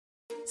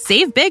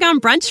Save big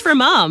on brunch for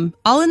mom,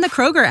 all in the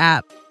Kroger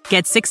app.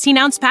 Get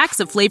 16-ounce packs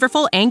of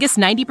flavorful Angus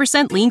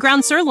 90% lean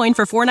ground sirloin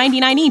for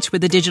 $4.99 each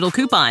with a digital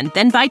coupon.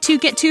 Then buy 2,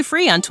 get 2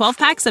 free on 12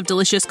 packs of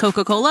delicious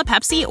Coca-Cola,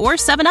 Pepsi, or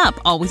 7-Up,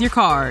 all with your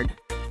card.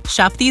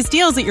 Shop these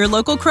deals at your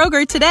local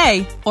Kroger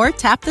today, or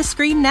tap the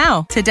screen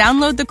now to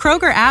download the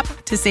Kroger app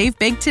to save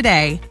big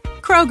today.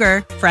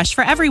 Kroger, fresh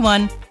for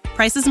everyone.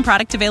 Prices and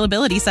product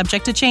availability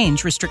subject to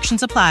change.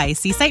 Restrictions apply.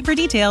 See site for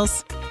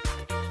details.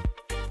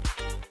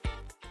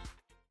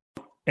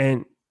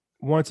 And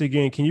once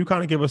again, can you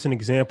kind of give us an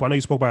example? I know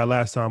you spoke about it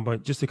last time,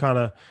 but just to kind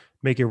of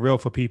make it real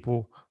for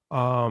people,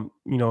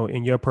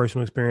 in your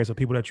personal experience or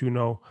people that you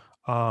know,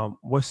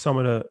 what's some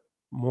of the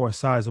more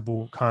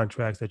sizable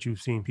contracts that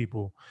you've seen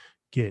people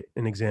get?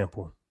 An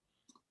example.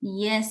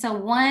 Yeah, so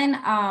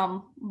one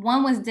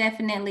was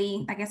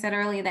definitely, like I said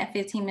earlier, that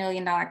 $15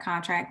 million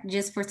contract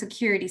just for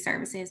security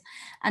services.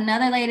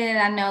 Another lady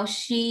that I know,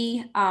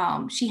 she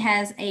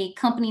has a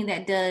company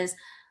that does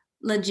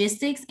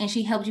logistics, and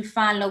she helps you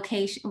find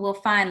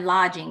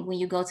lodging when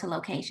you go to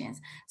locations.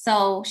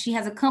 So she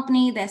has a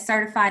company that's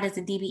certified as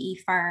a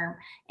DBE firm,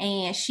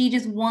 and she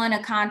just won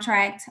a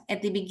contract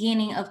at the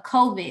beginning of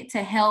COVID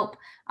to help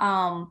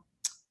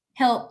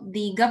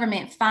the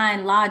government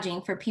find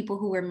lodging for people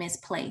who were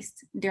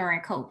misplaced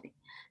during COVID.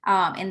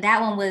 And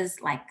that one was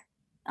like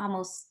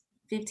almost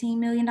 $15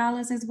 million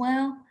as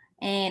well.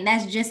 And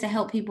that's just to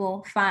help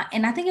people find,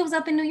 and I think it was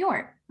up in New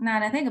York, now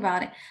that I think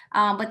about it,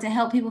 but to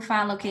help people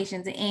find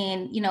locations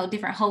and,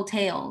 different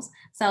hotels.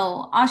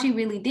 So all she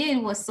really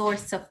did was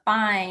source to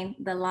find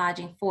the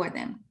lodging for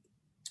them.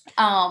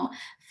 $5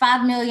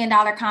 million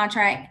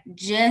contract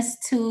just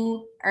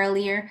to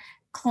earlier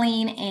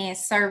clean and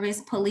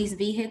service police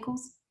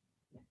vehicles.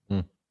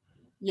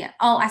 Yeah.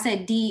 Oh, I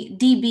said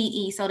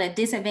DBE. So the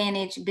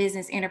Disadvantaged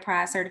Business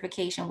Enterprise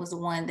Certification was the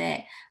one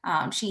that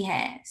she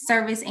had.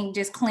 Service and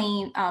just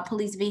clean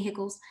police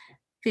vehicles,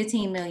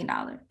 $5 million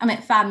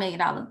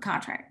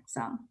contract.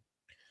 So.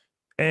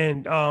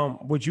 And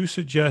would you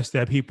suggest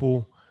that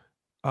people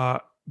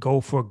go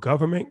for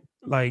government,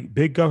 like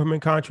big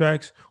government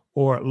contracts,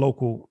 or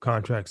local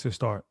contracts to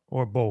start,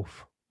 or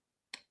both?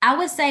 I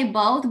would say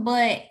both,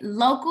 but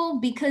local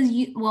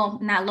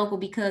not local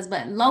because,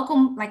 but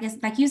local,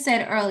 like you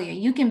said earlier,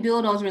 you can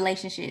build those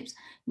relationships.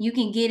 You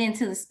can get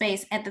into the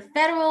space. At the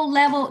federal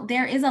level,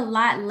 there is a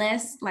lot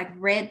less like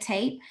red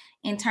tape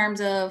in terms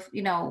of,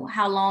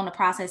 how long the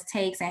process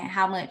takes and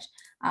how much,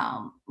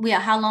 how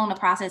long the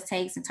process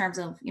takes in terms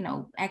of,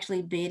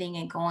 actually bidding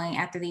and going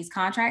after these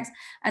contracts.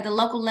 At the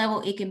local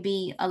level, it can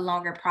be a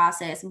longer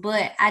process,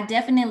 but I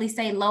definitely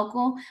say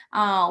local.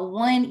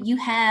 One, you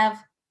have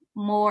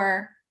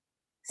more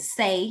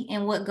say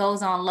in what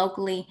goes on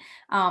locally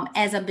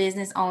as a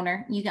business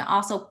owner. You can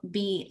also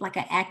be like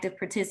an active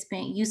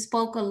participant. You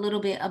spoke a little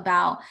bit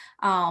about,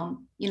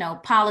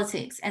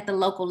 politics at the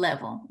local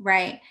level,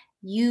 right?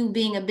 You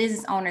being a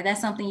business owner,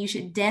 that's something you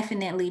should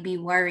definitely be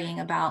worrying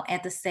about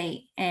at the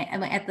state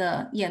and at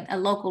a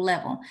local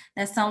level.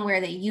 That's somewhere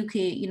that you could,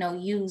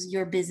 use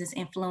your business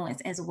influence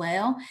as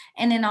well.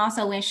 And then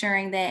also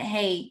ensuring that,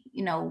 hey,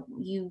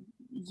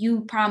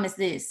 you promised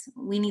this,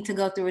 we need to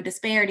go through a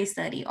disparity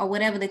study or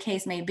whatever the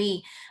case may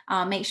be.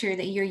 Make sure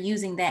that you're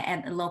using that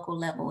at the local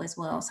level as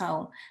well.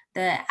 So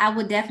I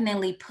would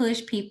definitely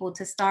push people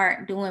to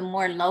start doing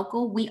more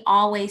local. We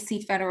always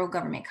see federal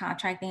government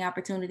contracting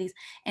opportunities,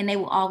 and they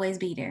will always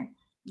be there.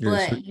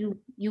 But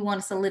you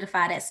want to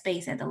solidify that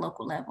space at the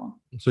local level.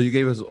 So you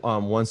gave us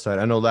one site.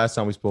 I know last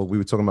time we spoke, we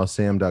were talking about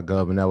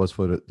sam.gov, and that was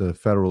for the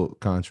federal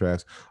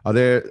contracts. Are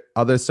there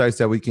other sites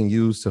that we can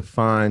use to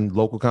find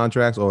local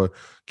contracts, or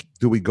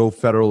do we go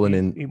federal and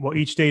then? Well,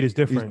 each state is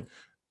different,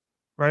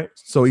 right?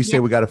 So each state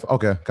we got to.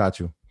 Okay, got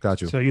you.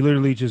 So you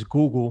literally just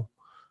Google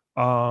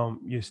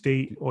your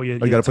state or your.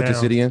 You got to put your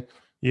city in.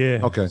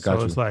 Yeah. Okay, got you.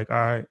 So it's like, all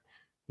right,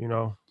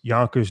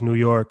 Yonkers, New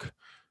York.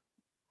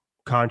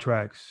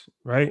 Contracts,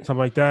 right?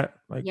 Something like that,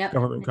 like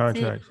government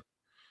contracts.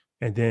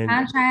 And then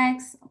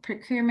contracts,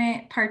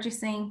 procurement,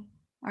 purchasing,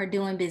 or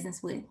doing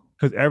business with.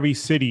 Because every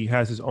city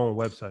has its own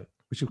website.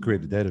 We should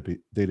create a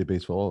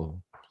database for all of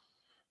them.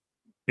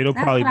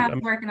 That's probably. What I've been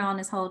working on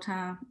this whole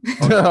time.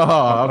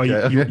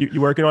 Okay.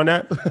 You working on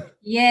that?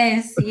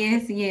 Yes.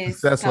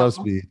 That's love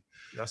speed.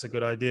 That's a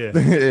good idea.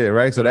 Yeah,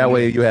 right. So that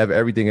way you have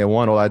everything at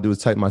one. All I do is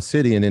type my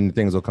city, and then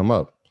things will come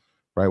up.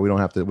 Right, we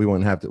won't have to.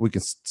 We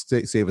can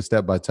save a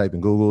step by typing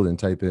Google and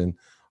type in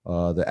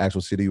the actual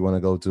city you want to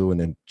go to,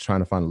 and then trying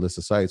to find a list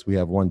of sites. We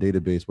have one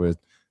database where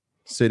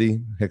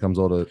city, here comes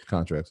all the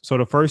contracts. So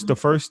the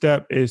first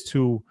step is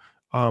to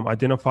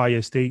identify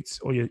your state's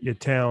or your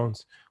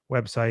town's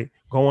website.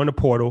 Go on the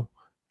portal,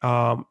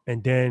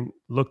 and then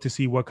look to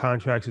see what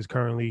contracts is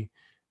currently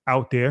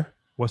out there,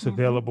 what's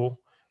available.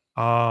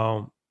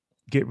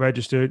 Get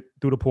registered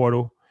through the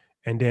portal,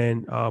 and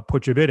then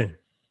put your bid in.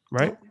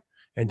 Right.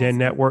 And then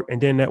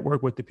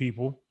network with the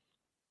people,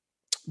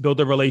 build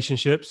the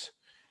relationships,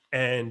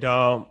 and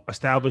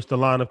establish the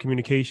line of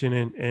communication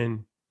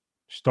and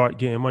start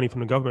getting money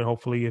from the government.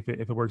 Hopefully, if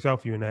it works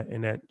out for you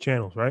in that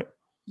channels, right?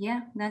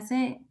 Yeah, that's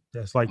it.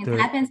 That's like And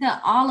tap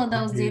into all of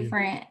those Yeah.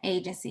 different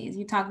agencies.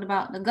 You talked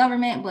about the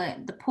government,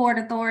 but the port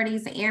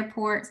authorities, the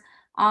airports,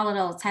 all of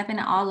those. Tap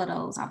into all of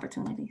those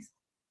opportunities.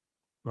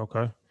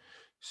 Okay.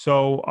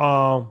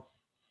 So,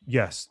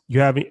 yes,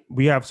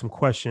 we have some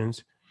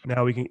questions.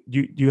 Now we can,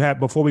 do you have,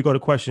 before we go to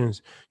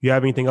questions, you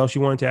have anything else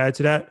you wanted to add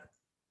to that?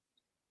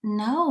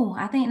 No,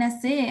 I think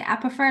that's it. I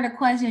prefer the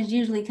questions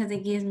usually because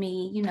it gives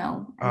me, an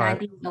All right.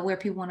 idea of where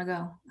people want to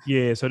go.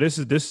 Yeah. So this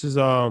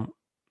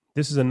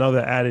is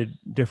another added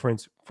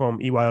difference from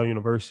EYL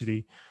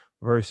University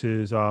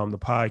versus the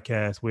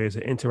podcast, where it's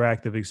an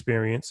interactive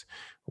experience.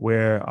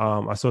 Where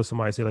I saw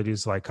somebody say like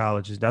this is like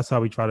colleges. That's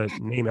how we try to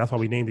name it. That's why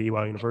we named it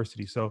EYL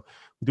University. So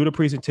we do the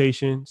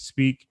presentation,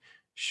 speak,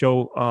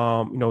 show,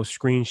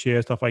 screen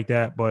share, stuff like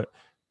that. But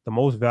the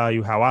most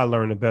value, how I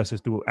learn the best, is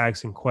through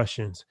asking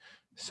questions.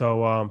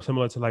 So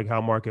similar to like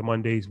how Market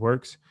Mondays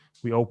works,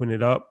 we open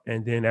it up,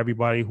 and then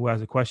everybody who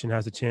has a question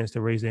has a chance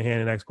to raise their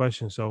hand and ask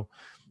questions. So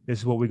this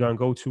is what we're gonna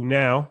go to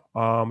now.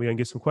 We're gonna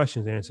get some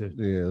questions answered.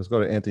 Yeah, let's go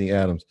to Anthony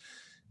Adams.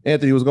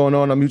 Anthony, what's going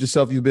on? Unmute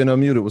yourself. You've been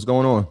unmuted. What's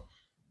going on?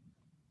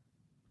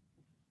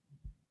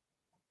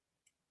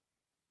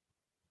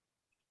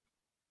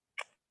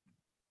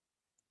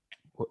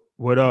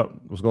 What up?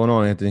 What's going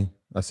on, Anthony?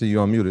 I see you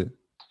unmuted.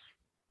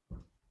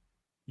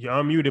 You're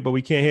unmuted, but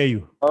we can't hear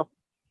you. Oh.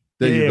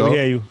 There you Yeah, go. we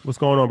hear you. What's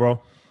going on,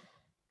 bro?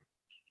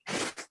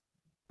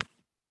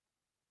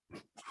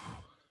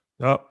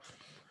 Oh,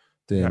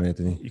 Damn, Yeah.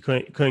 Anthony. you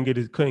couldn't get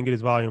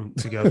his volume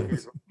together.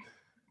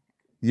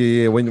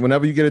 Yeah.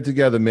 Whenever you get it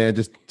together, man,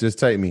 just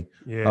type me.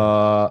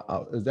 Yeah.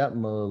 Is that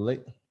Malay?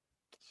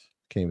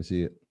 Can't even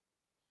see it.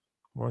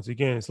 Once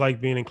again, it's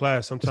like being in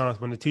class. Sometimes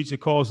when the teacher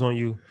calls on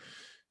you,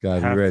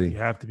 Gotta be ready. you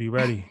have to be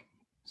ready.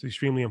 It's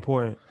extremely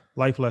important.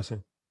 Life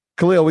lesson.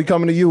 Khalil, we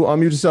coming to you.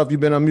 Unmute yourself. You've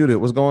been unmuted.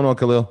 What's going on,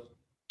 Khalil?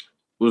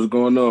 What's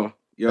going on?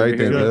 Y'all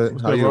Everything hear me? good?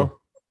 What's How good, you? bro?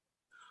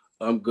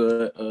 I'm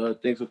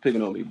good. Thanks for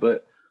picking on me.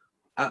 But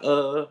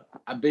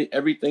I bet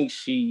everything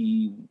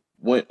she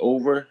went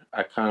over,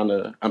 I'm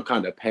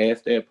kind of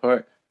past that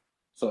part.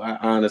 So I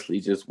honestly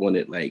just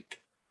wanted like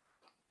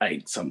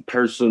some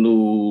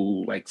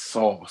personal like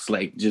sauce.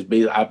 Like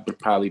I've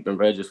probably been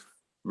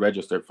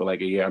registered for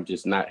like a year. I'm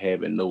just not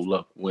having no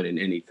luck winning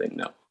anything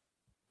now.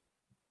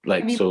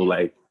 Like so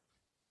like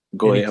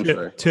go Any ahead, I'm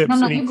sorry. tips?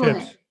 No, Any you go tips?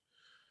 ahead.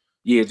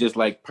 Yeah, just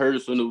like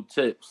personal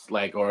tips,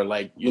 like or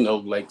like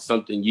like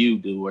something you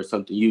do or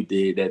something you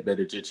did that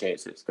bettered your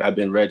chances. I've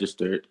been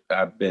registered.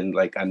 I've been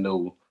like I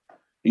know,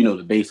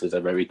 the basis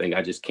of everything.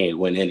 I just can't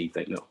win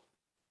anything though.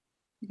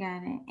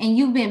 Got it. And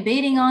you've been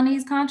bidding on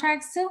these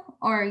contracts too,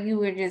 or you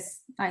were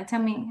just like,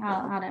 tell me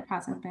how that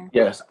process been.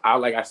 Yes,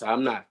 like I said,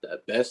 I'm not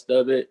the best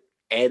of it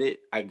at it.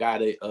 I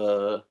got it.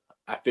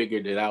 I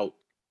figured it out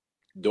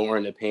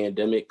during the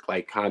pandemic,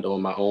 like kind of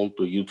on my own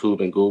through YouTube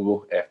and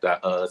Google after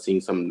I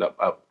seen something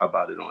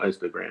about it on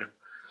Instagram.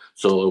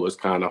 So it was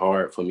kind of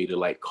hard for me to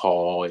like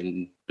call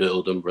and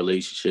build them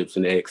relationships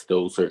and ask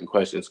those certain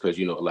questions because,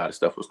 a lot of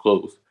stuff was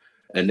closed.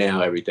 And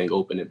now everything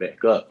opening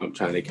back up. I'm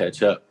trying to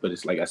catch up. But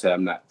it's like I said,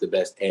 I'm not the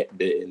best at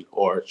bidding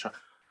or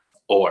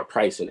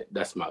pricing it.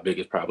 That's my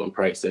biggest problem,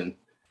 pricing.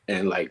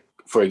 And like,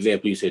 for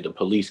example, you said the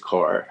police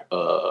car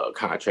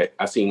contract.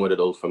 I seen one of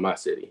those for my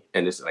city,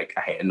 and it's like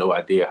I had no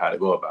idea how to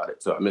go about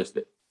it, so I missed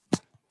it.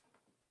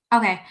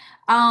 Okay.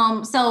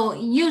 So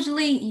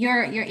usually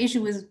your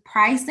issue is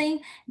pricing.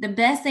 The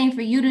best thing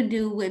for you to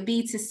do would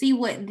be to see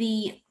what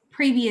the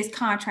previous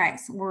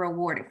contracts were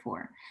awarded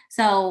for.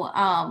 So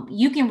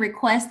you can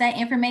request that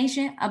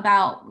information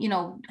about,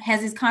 has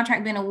this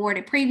contract been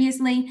awarded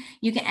previously?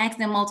 You can ask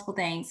them multiple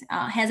things.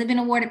 Has it been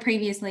awarded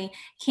previously?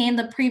 Can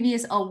the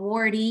previous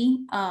awardee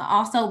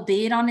also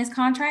bid on this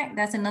contract?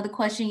 That's another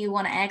question you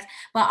want to ask,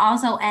 but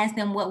also ask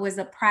them what was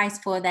the price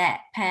for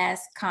that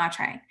past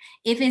contract.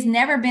 If it's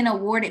never been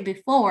awarded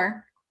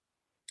before,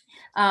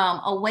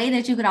 a way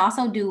that you could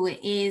also do it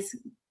is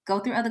go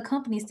through other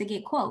companies to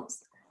get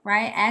quotes.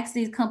 Right? Ask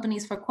these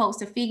companies for quotes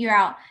to figure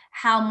out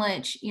how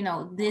much,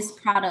 this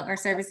product or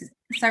service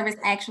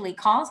actually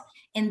costs.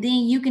 And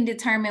then you can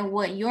determine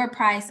what your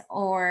price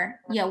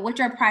what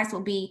your price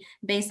will be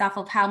based off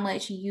of how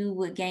much you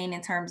would gain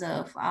in terms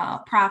of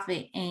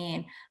profit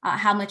and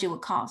how much it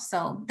would cost.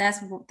 So that's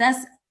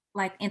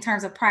like in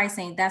terms of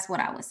pricing, that's what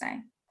I would say.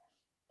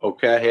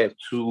 Okay, I have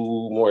two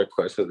more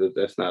questions if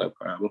that's not a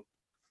problem.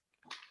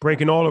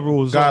 Breaking all the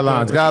rules.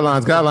 Guidelines.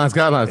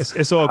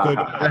 It's all good.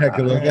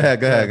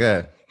 Go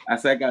ahead. I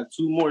said I got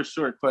two more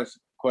short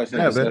questions.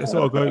 Yeah, It's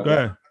all good. Go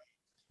ahead.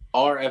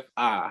 RFI,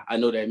 I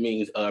know that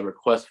means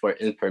request for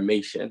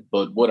information,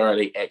 but what are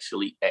they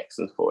actually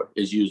asking for?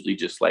 It's usually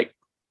just like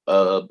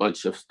a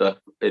bunch of stuff.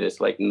 It is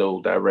like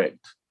no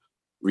direct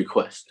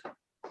request.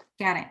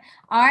 Got it.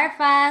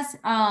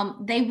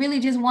 RFIs, they really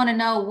just want to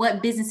know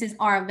what businesses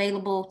are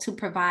available to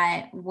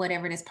provide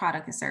whatever this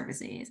product and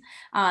service is.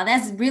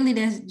 That's really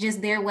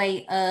just their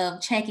way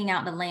of checking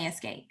out the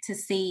landscape to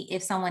see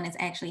if someone is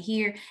actually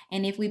here.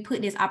 And if we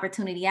put this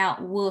opportunity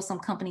out, will some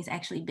companies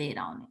actually bid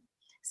on it?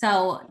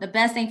 So the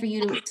best thing for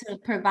you to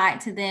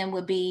provide to them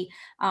would be,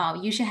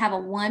 you should have a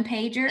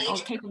 1-pager or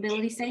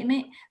capability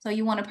statement. So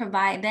you want to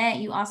provide that.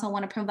 You also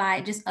want to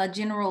provide just a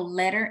general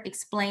letter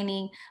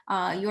explaining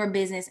your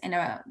business and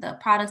the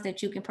products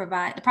that you can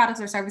provide, the products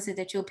or services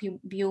that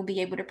you'll be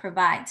able to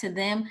provide to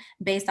them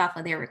based off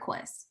of their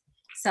requests.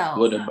 So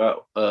what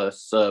about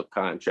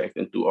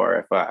subcontracting through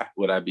RFI?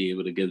 Would I be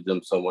able to give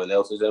them someone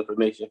else's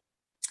information?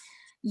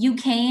 you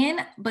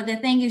can, but the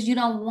thing is, you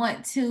don't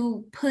want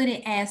to put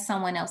it as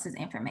someone else's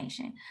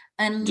information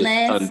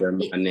unless just under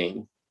my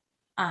name.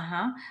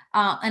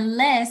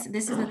 Unless,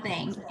 this is the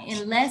thing,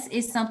 unless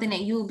it's something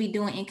that you will be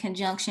doing in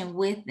conjunction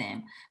with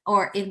them,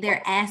 or if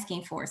they're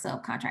asking for a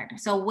subcontractor.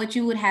 So what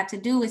you would have to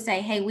do is say,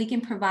 hey, we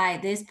can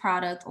provide this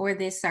product or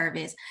this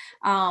service.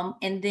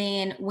 And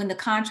then when the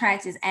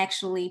contract is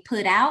actually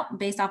put out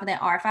based off of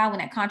that RFI, when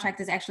that contract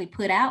is actually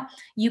put out,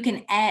 you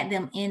can add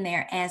them in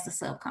there as a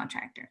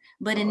subcontractor.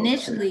 But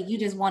initially, you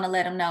just want to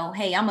let them know,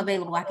 hey, I'm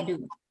available. I can do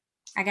it.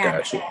 I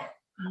got it.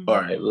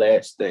 All right.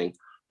 Last thing,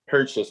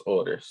 purchase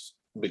orders.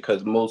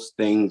 Because most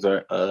things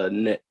are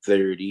net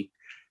 30,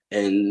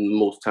 and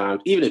most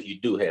times, even if you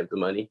do have the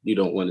money, you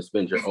don't want to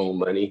spend your own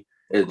money.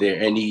 Is there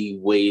any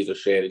ways or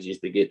strategies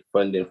to get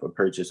funding for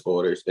purchase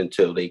orders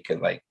until they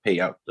can like pay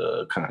out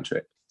the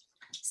contract?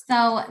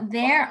 So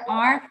there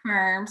are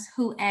firms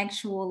who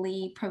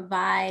actually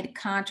provide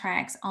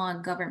contracts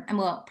on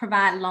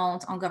provide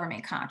loans on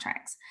government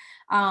contracts.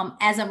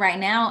 As of right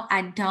now,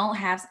 I don't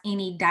have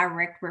any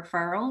direct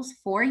referrals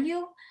for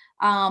you.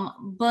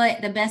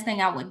 But the best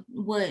thing I would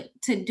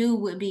do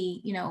would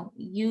be,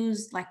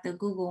 use like the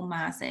Google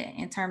mindset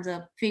in terms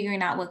of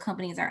figuring out what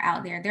companies are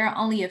out there. There are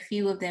only a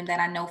few of them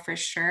that I know for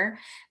sure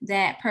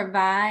that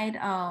provide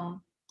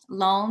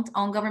loans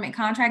on government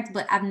contracts,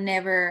 but I've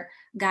never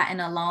gotten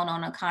a loan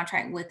on a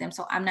contract with them.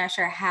 So I'm not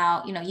sure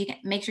how, you can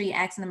make sure you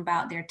ask them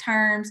about their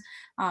terms,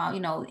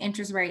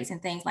 interest rates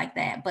and things like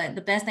that. But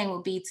the best thing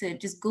would be to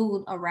just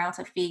Google around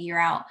to figure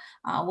out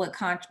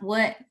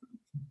what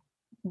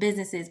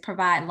businesses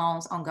provide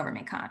loans on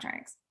government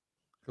contracts.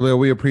 Khalil,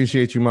 we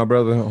appreciate you, my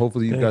brother.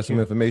 Hopefully you got some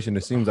information.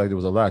 It seems like there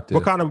was a lot there.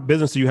 What kind of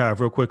business do you have,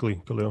 real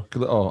quickly,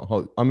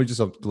 Khalil? I'm just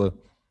up, Khalil.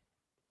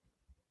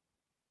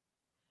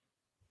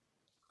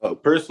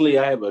 Personally,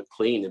 I have a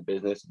cleaning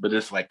business, but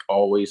it's like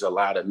always a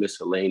lot of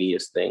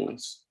miscellaneous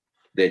things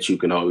that you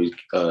can always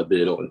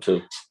bid on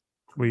too.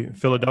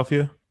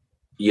 Philadelphia?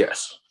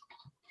 Yes.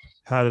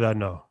 How did I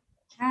know?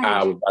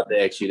 I was about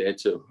to ask you that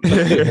too.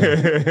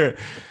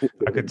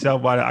 I could tell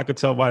by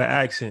the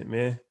accent,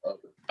 man.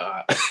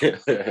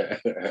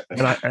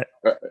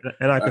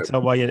 And I could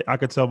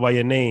tell by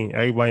your name.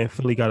 Everybody in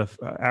Philly got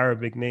a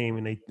Arabic name,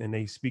 and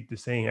they speak the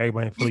same.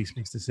 Everybody in Philly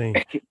speaks the same.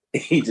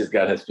 He just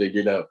got us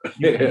figured out.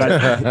 You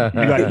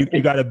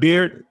got a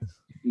beard?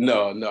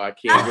 No, I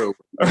can't grow.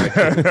 All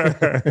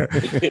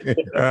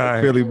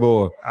right. Philly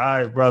boy. All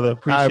right, brother.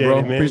 Appreciate it,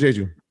 man. Appreciate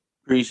you.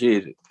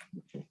 Appreciate it.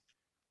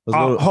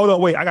 Hold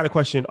on, wait. I got a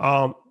question.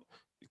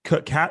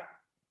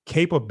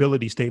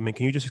 Capability statement.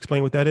 Can you just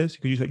explain what that is?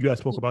 Because you guys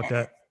spoke about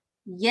that.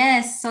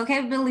 Yes. So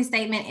capability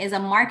statement is a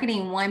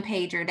marketing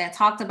 1-pager that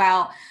talked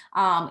about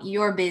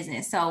your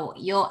business. So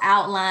you'll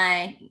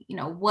outline,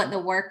 what the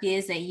work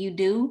is that you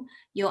do.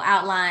 You'll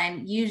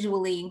outline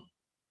usually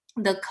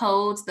the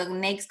codes, the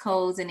NAICS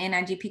codes and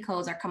NIGP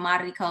codes are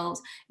commodity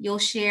codes. You'll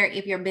share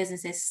if your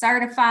business is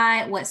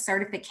certified, what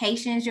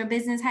certifications your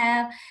business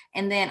have,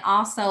 and then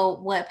also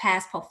what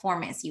past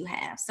performance you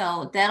have.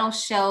 So that'll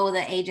show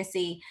the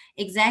agency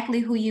exactly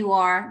who you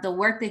are, the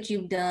work that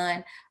you've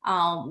done,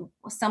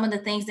 some of the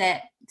things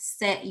that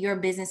set your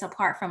business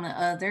apart from the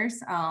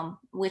others,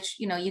 which,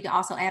 you can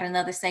also add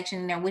another section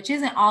in there, which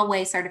isn't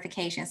always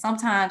certification.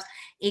 Sometimes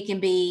it can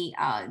be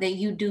that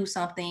you do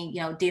something,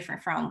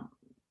 different from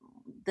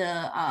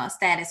the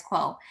status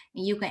quo,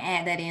 and you can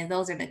add that in.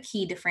 Those are the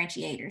key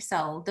differentiators.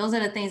 So those are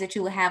the things that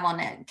you would have on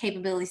that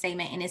capability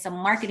statement, and it's a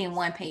marketing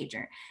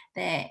 1-pager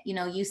that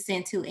you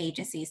send to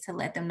agencies to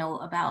let them know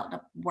about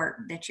the work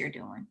that you're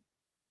doing.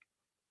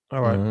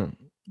 All right.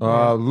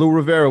 Lou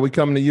Rivera, we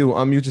coming to you.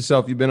 Unmute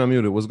yourself. You've been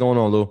unmuted. What's going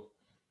on, Lou?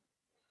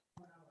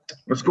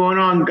 What's going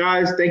on,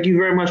 guys? Thank you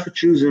very much for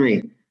choosing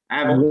me.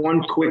 I have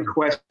one quick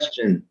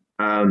question.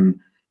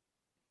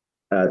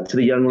 To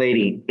the young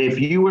lady, if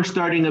you were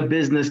starting a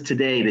business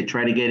today to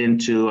try to get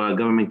into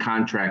government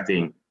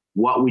contracting,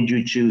 what would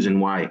you choose and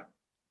why?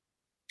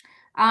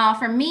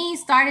 For me,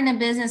 starting a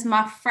business,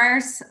 my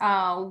first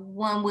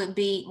one would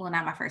be, well,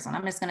 not my first one.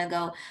 I'm just going to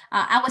go.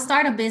 I would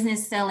start a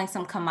business selling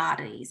some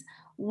commodities.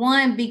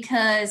 One,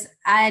 because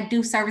I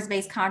do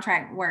service-based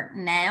contract work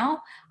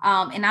now,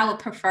 and I would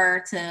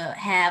prefer to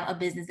have a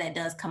business that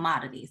does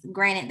commodities.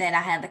 Granted that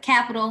I have the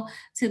capital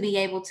to be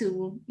able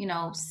to,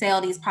 sell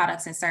these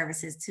products and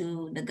services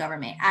to the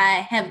government.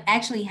 I have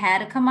actually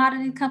had a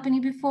commodity company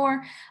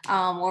before,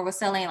 where we're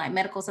selling like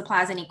medical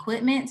supplies and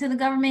equipment to the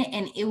government,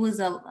 and it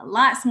was a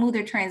lot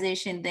smoother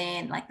transition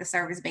than like the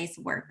service-based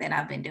work that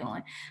I've been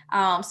doing.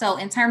 So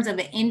in terms of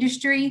the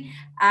industry,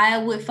 I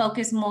would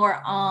focus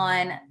more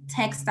on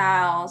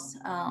textiles,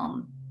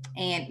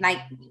 and like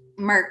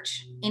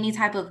merch, any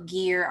type of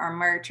gear or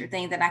merch or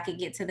things that I could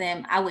get to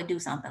them, I would do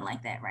something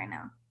like that right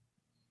now.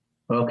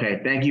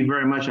 Okay, thank you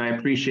very much. I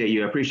appreciate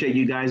you. I appreciate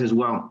you guys as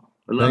well.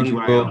 I love Thank you,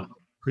 you, Rael. Lou.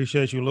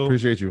 Appreciate you, Lou.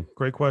 Appreciate you.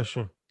 Great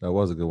question. That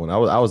was a good one. I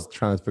was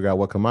trying to figure out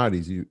what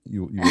commodities you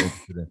were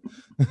interested in.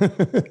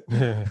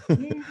 Yeah.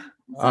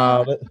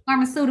 So,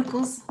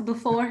 pharmaceuticals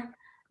before.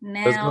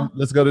 Now,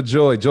 Let's go to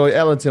Joy. Joy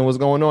Ellington, what's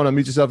going on?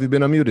 Unmute yourself. You've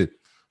been unmuted.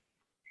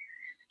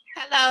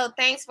 Hello,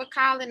 thanks for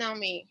calling on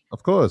me.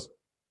 Of course.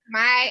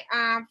 My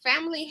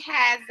family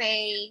has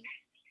a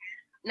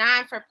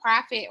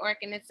non-for-profit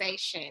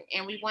organization,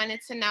 and we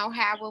wanted to know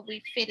how will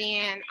we fit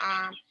in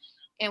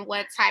and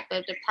what type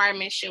of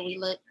department should we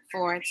look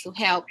for to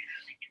help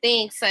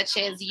things such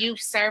as youth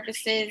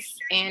services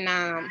and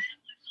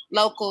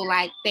local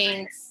like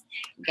things,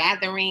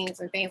 gatherings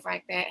and things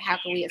like that. How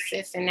can we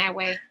assist in that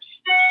way?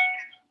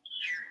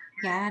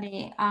 got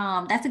it.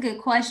 That's a good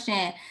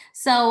question.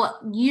 So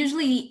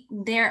usually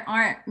there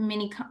aren't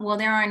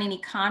any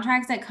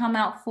contracts that come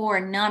out for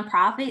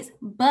nonprofits,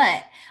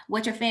 but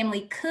what your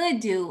family could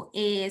do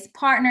is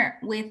partner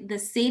with the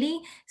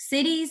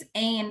cities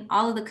and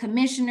all of the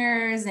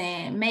commissioners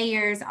and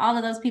mayors, all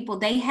of those people.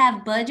 They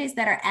have budgets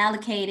that are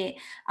allocated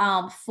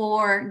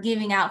for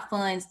giving out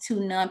funds to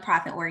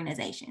nonprofit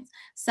organizations.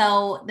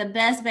 So the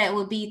best bet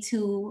would be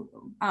to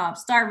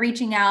start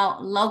reaching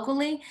out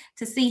locally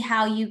to see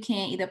how you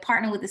can either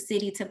partner with the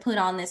city to put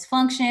on this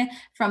function.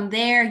 From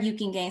there, you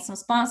can gain some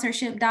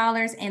sponsorship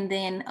dollars. And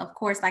then, of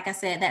course, like I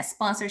said, that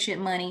sponsorship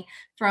money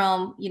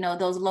from,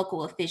 those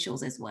local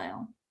officials as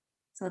well.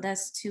 So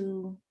that's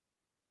two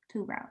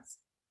routes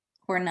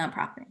for a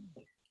nonprofit.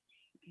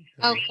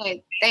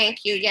 Okay,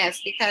 thank you.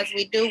 Yes, because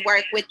we do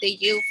work with the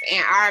youth,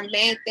 and our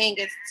main thing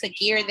is to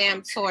gear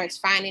them towards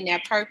finding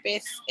their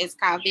purpose. It's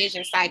called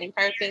Vision, Sight, and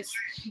Purpose.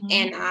 Mm-hmm.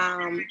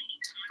 And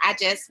I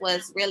just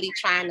was really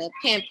trying to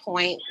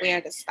pinpoint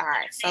where to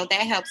start. So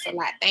that helps a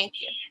lot. Thank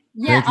you.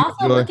 Yeah,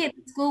 also look at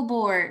the school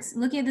boards.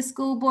 Look at the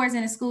school boards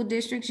and the school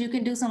districts. You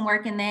can do some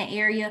work in that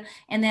area.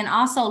 And then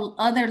also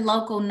other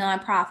local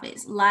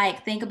nonprofits,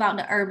 like think about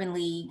the Urban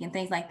League and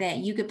things like that.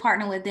 You could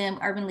partner with them.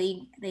 Urban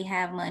League, they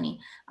have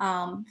money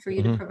for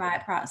you to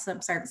provide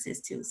some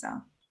services too. So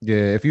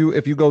yeah, if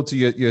you go to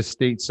your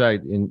state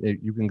site and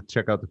you can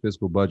check out the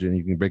fiscal budget and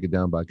you can break it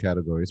down by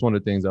category. It's one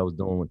of the things I was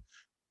doing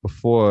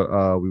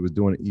before we were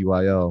doing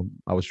EYL.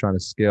 I was trying to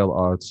scale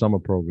our summer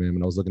program,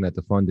 and I was looking at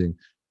the funding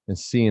and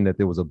seeing that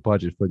there was a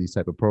budget for these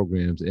type of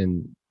programs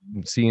and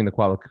seeing the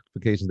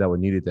qualifications that were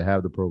needed to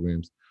have the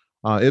programs.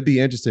 It'd be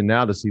interesting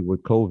now to see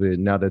with COVID,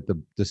 now that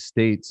the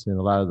states and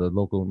a lot of the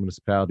local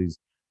municipalities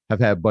have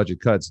had budget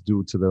cuts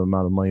due to the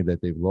amount of money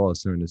that they've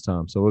lost during this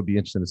time. So it'd be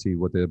interesting to see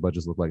what their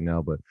budgets look like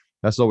now, but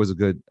that's always a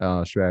good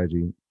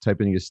strategy.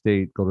 Type in your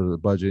state, go to the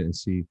budget and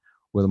see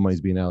where the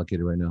money's being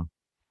allocated right now.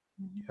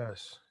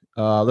 Yes.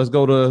 Let's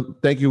go to,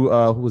 thank you.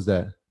 Who was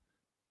that?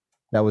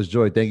 That was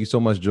Joy. Thank you so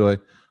much, Joy.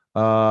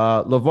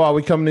 LeVar,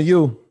 we coming to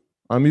you.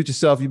 Unmute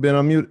yourself. You've been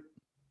unmuted.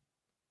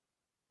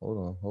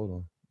 Hold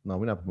on. No,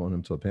 we're not promoting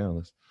him to a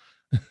panelist.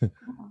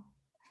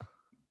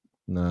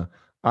 Nah.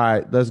 All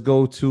right, let's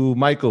go to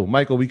Michael.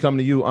 Michael, we come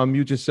to you.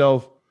 Unmute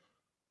yourself.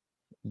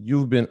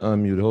 You've been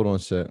unmuted. Hold on a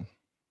sec.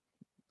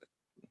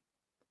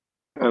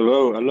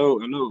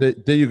 Hello.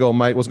 There you go,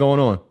 Mike. What's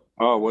going on?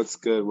 Oh, what's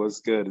good?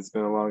 It's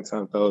been a long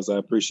time, fellas. I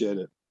appreciate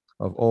it.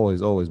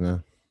 Always,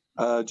 man.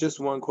 Just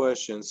one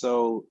question.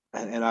 So,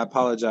 and I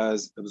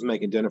apologize, I was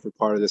making dinner for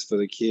part of this for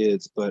the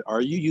kids, but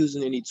are you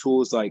using any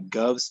tools like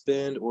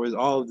GovSpend, or is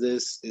all of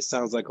this, it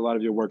sounds like a lot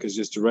of your work is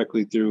just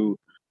directly through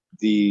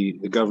the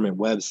government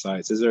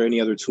websites. Is there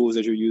any other tools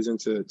that you're using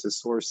to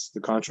source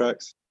the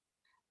contracts?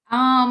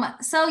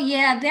 So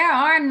yeah, there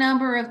are a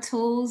number of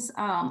tools.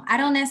 I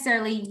don't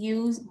necessarily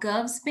use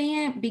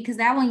GovSpend because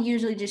that one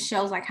usually just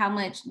shows like how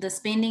much the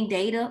spending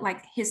data,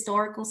 like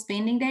historical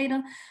spending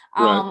data.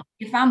 Right.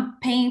 If I'm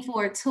paying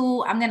for a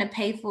tool, I'm going to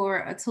pay for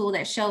a tool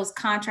that shows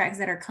contracts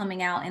that are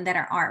coming out and that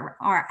are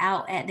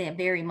out at that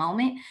very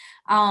moment.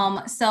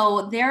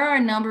 So there are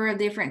a number of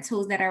different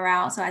tools that are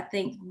out. So I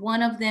think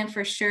one of them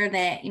for sure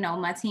that,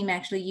 my team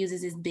actually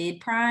uses is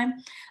BidPrime.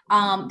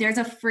 There's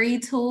a free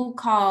tool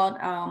called,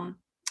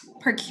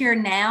 Procure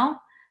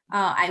Now.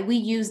 We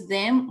use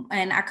them,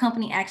 and our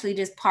company actually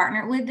just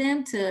partnered with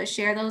them to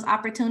share those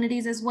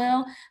opportunities as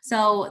well.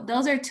 So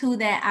those are two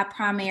that I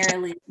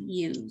primarily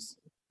use.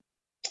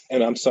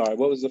 And I'm sorry,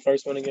 what was the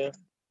first one again?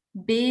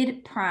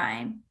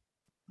 BidPrime.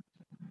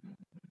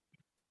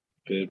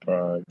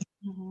 BidPrime.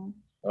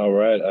 All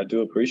right, I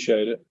do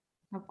appreciate it.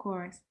 Of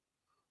course.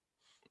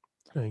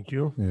 Thank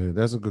you. Yeah,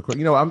 that's a good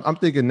question. I'm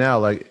thinking now,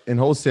 like in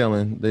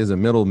wholesaling, there's a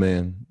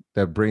middleman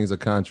that brings a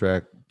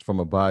contract from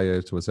a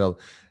buyer to a seller.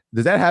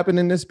 Does that happen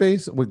in this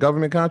space with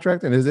government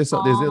contracting? Is this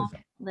all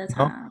the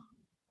time?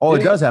 Oh,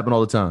 it does happen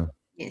all the time.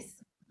 Yes.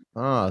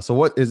 So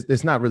what is?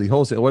 It's not really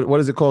wholesale. What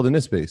is it called in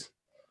this space?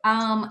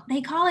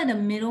 They call it a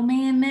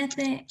middleman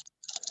method.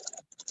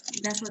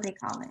 That's what they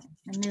call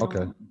it.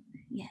 Okay.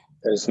 Yeah.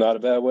 It's not a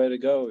bad way to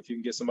go if you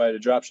can get somebody to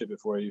drop ship it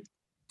for you.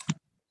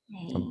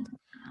 Hey.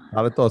 A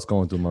lot of thoughts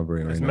going through my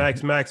brain right As now.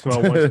 Max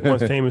Maxwell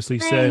once famously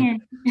said, Man.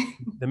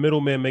 the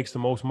middleman makes the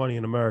most money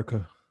in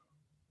America.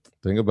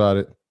 Think about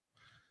it.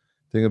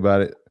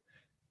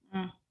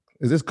 Mm.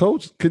 Is this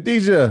Coach?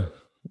 Khadijah,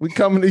 we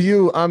coming to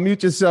you.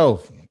 Unmute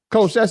yourself.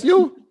 Coach, that's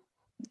you?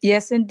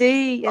 Yes,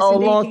 indeed. Yes, Oh,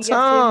 indeed. long Can you guys hear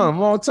me?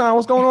 time.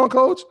 What's going on,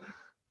 Coach?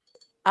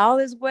 All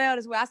is well.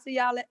 I see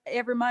y'all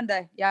every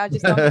Monday. Y'all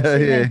just don't get to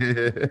see me.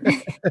 Yeah.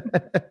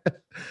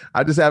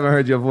 I just haven't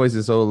heard your voice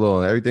in so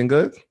long. Everything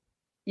good?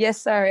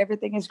 Yes, sir.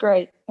 Everything is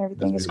great.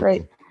 Everything is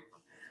great.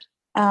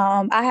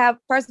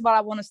 First of all,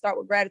 I want to start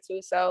with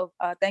gratitude. So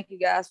thank you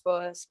guys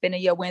for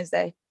spending your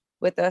Wednesday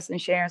with us and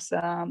sharing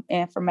some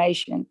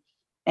information.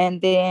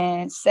 And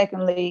then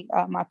secondly,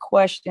 my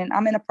question,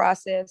 I'm in the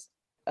process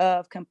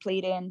of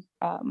completing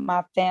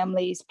my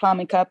family's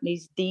plumbing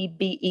company's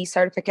DBE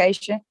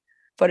certification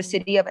for the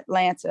city of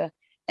Atlanta.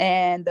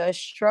 And the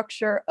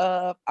structure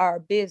of our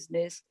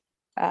business,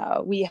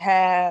 we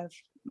have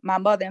my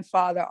mother and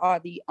father are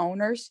the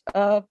owners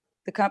of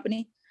the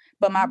company,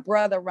 but my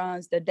brother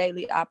runs the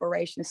daily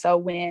operation. So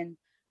when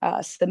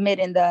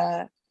submitting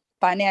the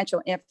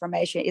financial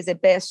information, is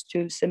it best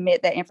to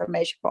submit that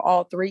information for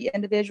all three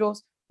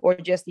individuals or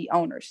just the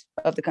owners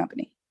of the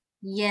company?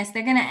 Yes,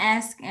 they're going to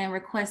ask and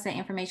request that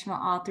information for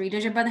all three.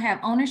 Does your brother have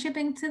ownership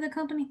into the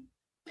company?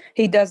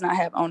 He does not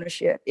have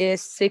ownership.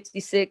 It's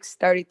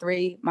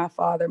 66-33, my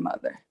father,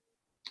 mother.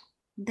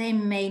 They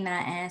may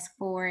not ask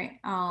for it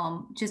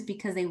just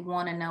because they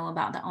want to know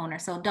about the owner.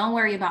 So don't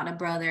worry about the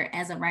brother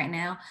as of right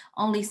now.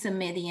 Only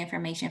submit the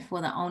information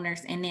for the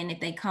owners. And then if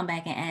they come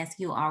back and ask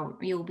you,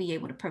 you'll be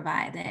able to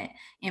provide that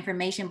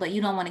information, but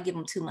you don't want to give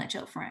them too much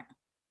up front.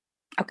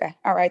 Okay.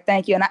 All right.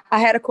 Thank you. And I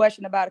had a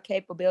question about a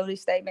capability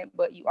statement,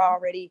 but you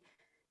already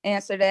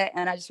answered that.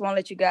 And I just want to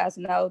let you guys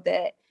know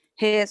that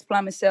Heads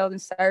Plumbing Sales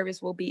and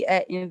Service will be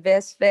at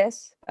Invest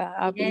Fest.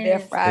 I'll be there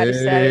Friday,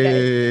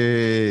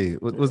 Saturday. Hey,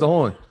 what's the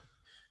horn?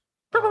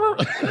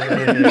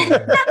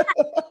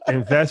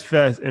 Invest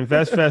Fest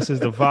is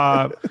the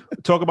vibe.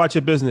 Talk about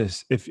your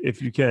business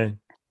if you can.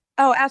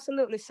 Oh,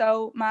 absolutely.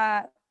 So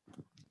my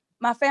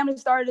family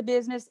started a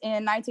business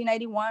in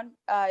 1981.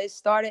 It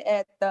started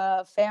at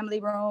the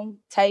family room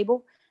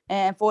table,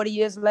 and 40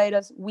 years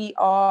later, we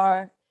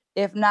are,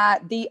 if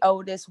not the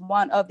oldest,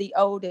 one of the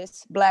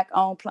oldest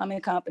Black-owned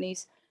plumbing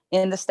companies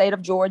in the state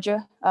of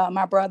Georgia.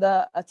 My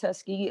brother, a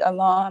Tuskegee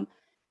alum,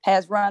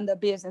 has run the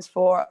business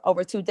for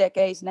over 2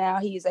 decades now.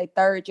 He is a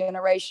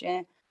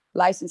third-generation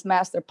licensed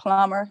master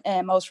plumber,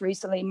 and most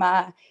recently,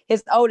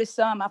 his oldest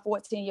son, my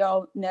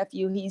 14-year-old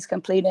nephew, he's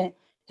completing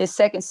his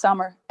second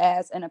summer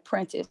as an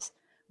apprentice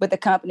with the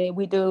company.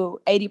 We do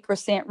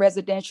 80%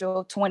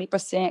 residential,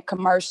 20%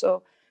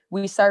 commercial.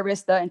 We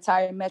service the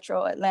entire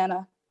metro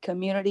Atlanta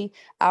community.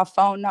 Our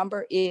phone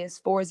number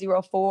is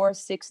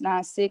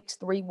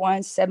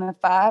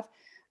 404-696-3175.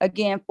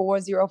 Again,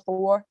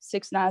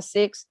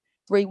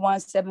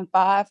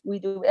 404-696-3175. We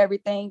do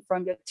everything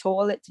from your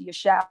toilet to your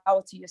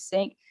shower to your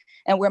sink.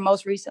 And we're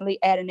most recently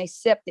adding a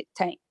septic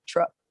tank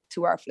truck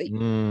to our fleet.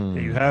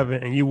 There you have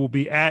it. And you will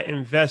be at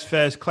Invest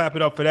Fest. Clap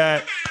it up for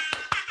that.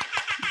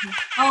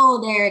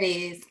 Oh, there it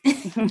is.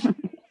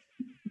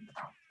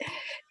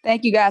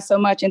 Thank you guys so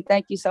much. And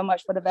thank you so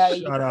much for the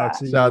value. Shout out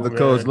to Shout out to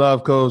Coach.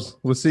 Love, Coach.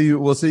 We'll see you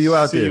out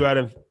there. See you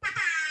at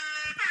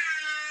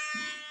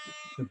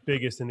the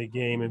biggest in the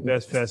game.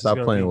 Invest Fest. Stop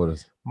playing with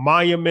us.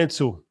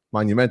 Monumental.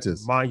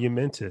 Monumentous.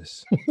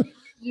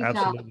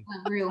 Absolutely.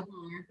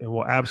 It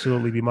will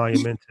absolutely be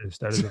monumentous.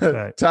 That is a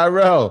fact.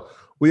 Tyrell,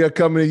 we are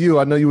coming to you.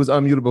 I know you was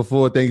unmuted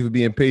before. Thank you for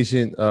being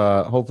patient.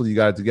 Hopefully you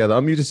got it together.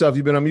 Unmute yourself.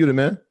 You've been unmuted,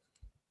 man.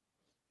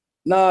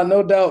 Nah,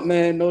 no doubt,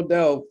 man. No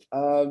doubt.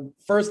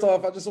 First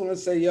off, I just want to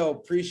say,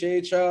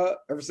 appreciate y'all.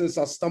 Ever since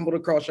I stumbled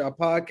across y'all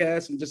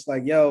podcast, I'm just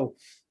like,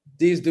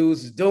 these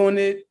dudes is doing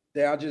it.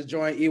 I just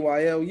joined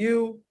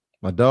EYLU.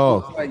 My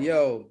dog. Like,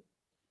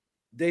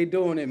 they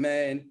doing it,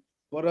 man.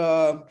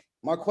 But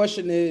my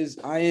question is,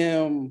 I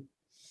am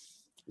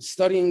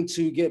studying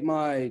to get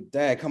my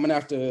dad, coming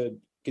after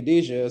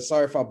Khadijah.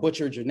 Sorry if I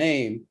butchered your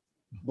name,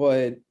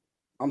 but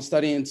I'm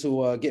studying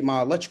to get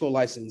my electrical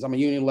license. I'm a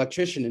union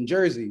electrician in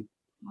Jersey.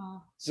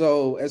 Wow.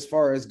 So as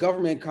far as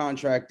government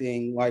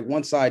contracting, like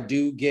once I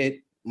do get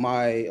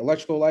my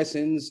electrical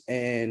license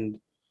and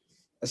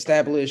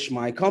establish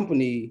my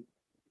company,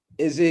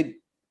 is it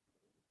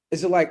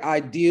like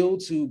ideal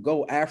to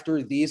go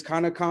after these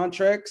kind of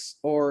contracts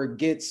or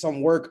get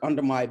some work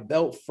under my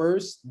belt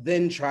first,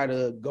 then try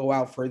to go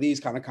out for these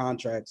kind of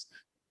contracts?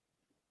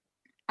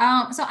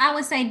 So I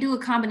would say do a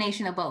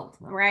combination of both,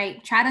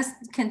 right? Try to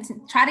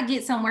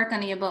get some work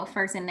under your belt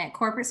first in that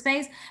corporate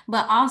space,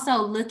 but also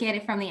look at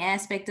it from the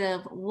aspect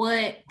of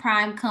what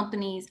prime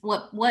companies,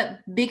 what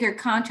bigger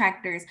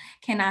contractors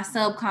can I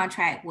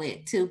subcontract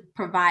with to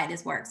provide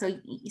this work. So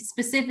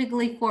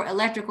specifically for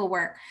electrical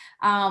work,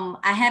 I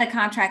had a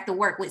contract to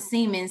work with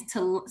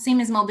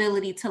Siemens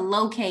Mobility to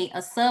locate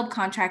a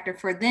subcontractor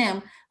for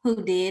them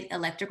who did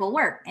electrical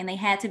work, and they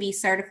had to be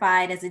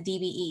certified as a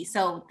DBE.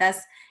 So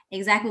that's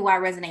exactly why I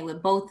resonate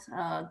with both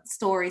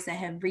stories that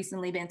have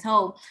recently been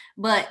told.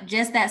 But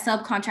just that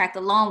subcontract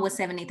alone was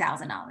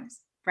 $70,000.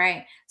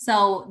 Right.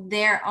 So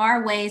there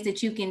are ways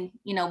that you can,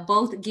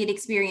 both get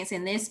experience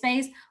in this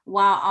space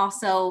while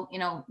also,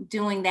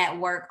 doing that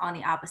work on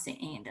the opposite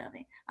end of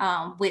it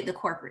with the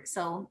corporate.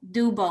 So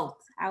do both.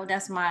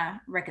 That's my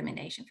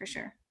recommendation for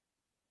sure.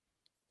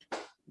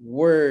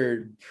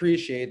 Word,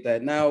 appreciate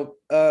that. Now,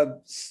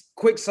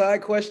 quick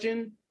side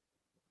question.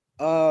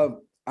 I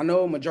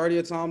know majority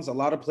of times a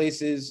lot of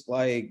places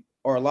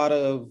or a lot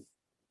of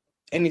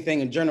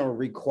anything in general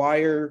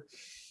require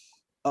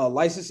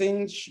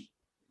licensing.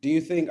 Do you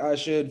think I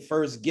should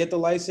first get the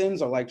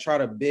license or try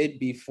to bid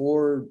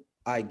before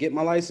I get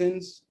my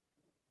license?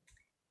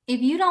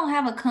 If you don't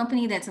have a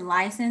company that's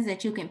licensed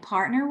that you can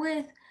partner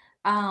with,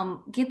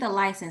 get the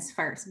license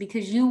first,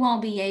 because you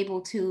won't be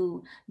able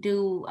to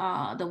do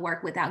the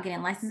work without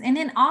getting licensed. And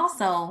then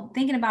also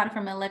thinking about it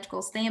from an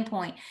electrical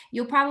standpoint,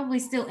 you'll probably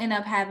still end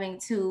up having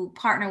to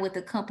partner with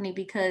the company,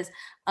 because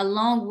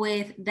along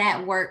with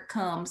that work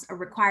comes a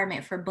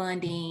requirement for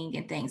bonding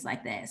and things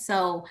like that.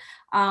 So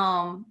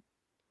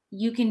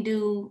you can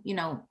do, you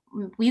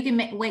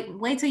can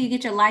wait till you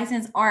get your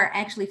license, or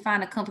actually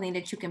find a company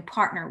that you can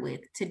partner with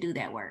to do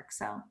that work.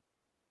 So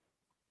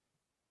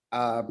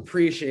I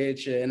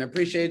appreciate you, and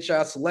appreciate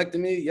y'all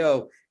selecting me.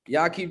 Yo,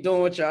 y'all keep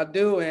doing what y'all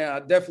do, and I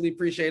definitely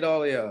appreciate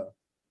all of y'all.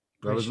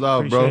 Brothers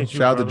love, bro.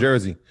 Shout out to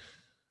Jersey.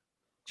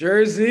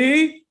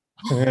 Jersey.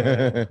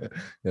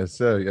 Yes,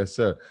 sir. Yes,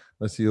 sir.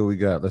 Let's see what we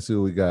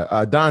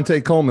got.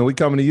 Dante Coleman, we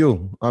coming to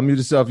you. Unmute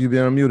yourself. You've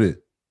been unmuted.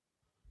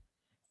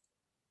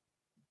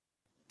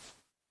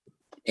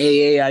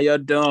 Hey, how y'all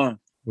doing?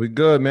 We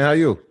good, man. How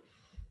you?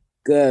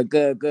 Good.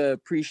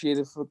 Appreciate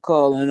it for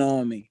calling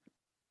on me.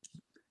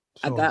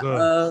 I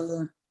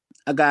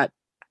got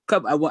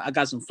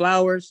some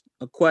flowers,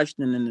 a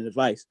question, and an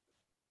advice,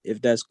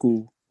 if that's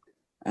cool.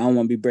 I don't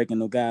want to be breaking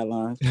no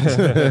guidelines.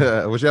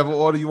 Whichever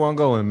order you want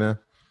to go in, man.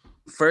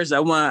 First, I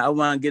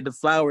want to get the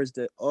flowers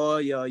to all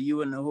y'all,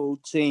 you and the whole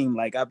team.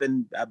 I've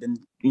been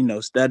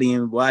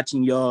studying,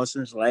 watching y'all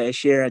since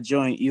last year. I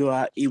joined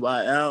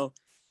EYL.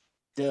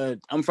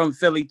 I'm from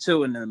Philly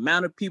too, and the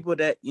amount of people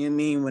that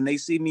when they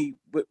see me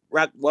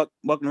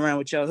walking around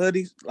with y'all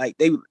hoodies,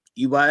 they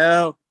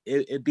EYL,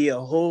 it'd be a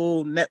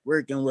whole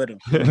networking with them.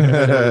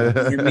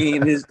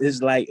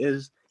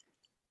 It's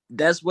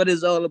that's what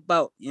it's all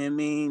about.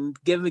 Giving.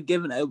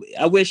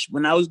 I wish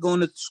when I was going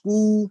to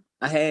school,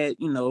 I had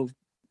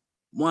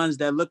ones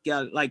that look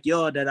like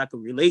y'all that I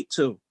could relate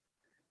to.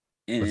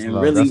 And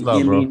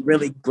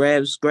really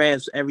grabs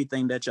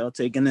everything that y'all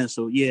taking in.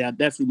 So yeah, I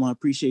definitely want to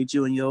appreciate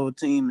you and your whole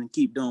team, and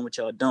keep doing what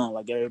y'all doing,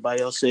 like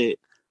everybody else said.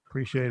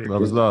 Appreciate it.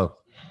 Love.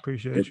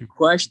 Appreciate you.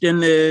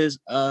 Question is,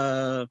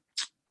 I'm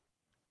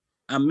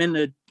in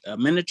the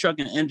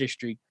trucking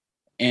industry,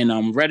 and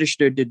I'm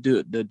registered to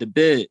do the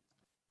bid.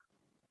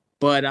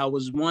 But I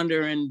was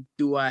wondering,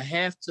 do I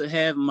have to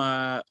have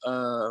my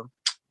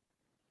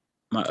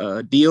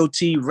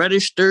DOT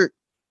registered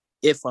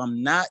if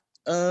I'm not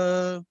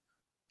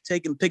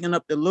picking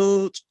up the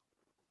loads,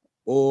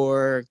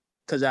 or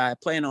because I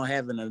plan on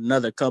having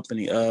another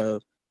company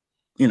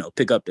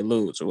pick up the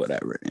loads or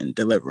whatever and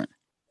delivering?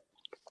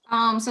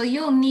 So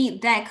you'll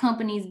need that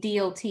company's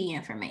DOT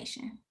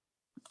information.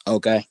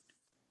 Okay.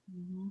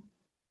 Mm-hmm.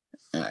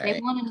 Right. They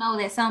want to know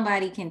that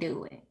somebody can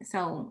do it.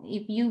 So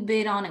if you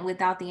bid on it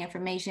without the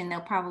information,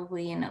 they'll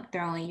probably end up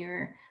throwing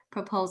your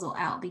proposal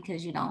out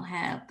because you don't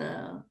have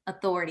the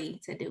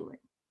authority to do it.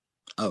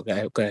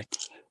 Okay.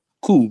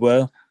 Cool.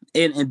 Well,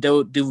 and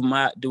do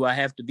I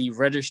have to be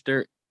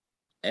registered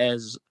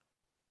as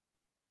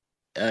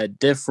a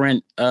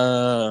different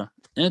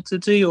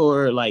entity,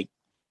 or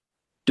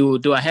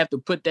do I have to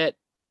put that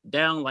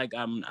down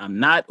I'm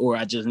not, or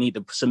I just need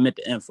to submit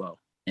the info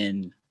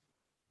and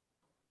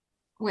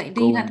wait,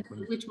 do you have to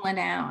put which one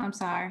down? I'm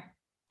sorry.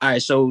 All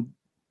right, so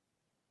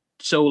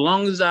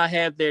long as I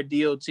have their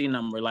DOT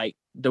number,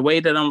 the way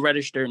that I'm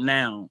registered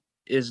now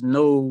is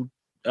no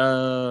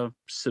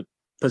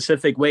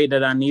specific way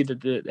that I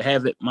needed to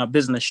have my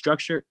business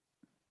structured.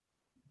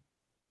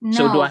 No.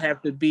 So do I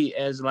have to be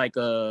as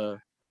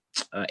a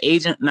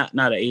agent? Not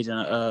an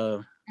agent.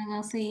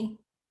 LLC.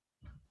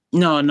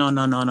 No.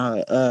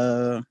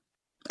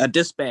 A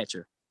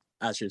dispatcher,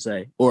 I should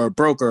say, or a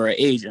broker or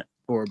agent.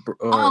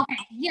 Okay.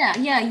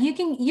 Yeah. You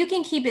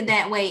can keep it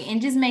that way,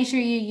 and just make sure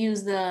you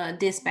use the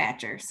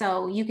dispatcher.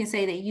 So you can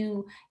say that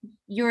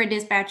you're a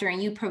dispatcher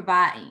and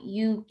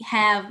you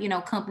have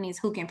companies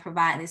who can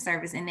provide this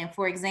service, and then,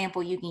 for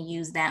example, you can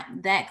use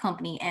that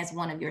company as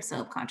one of your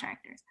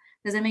subcontractors.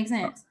 Does that make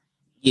sense?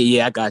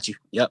 Yeah, I got you.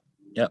 Yep,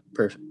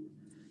 perfect.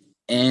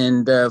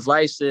 And the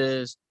advice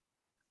is,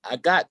 I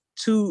got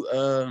two.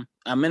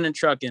 I'm in the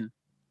trucking,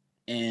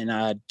 and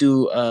I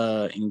do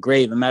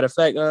engraving. Matter of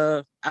fact,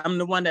 I'm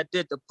the one that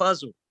did the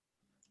puzzle.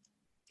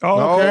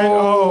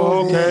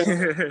 Oh,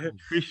 okay.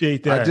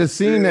 Appreciate that. I just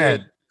seen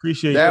that.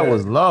 Appreciate that. That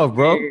was love,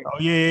 bro. Oh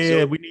yeah.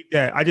 So, we need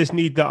that. I just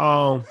need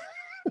a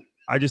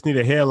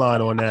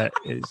hairline on that.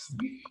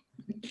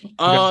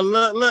 Oh,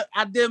 look,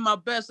 I did my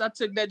best. I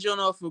took that joint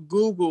off of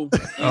Google.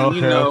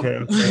 And,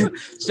 Okay.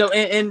 So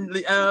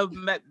in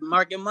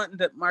Market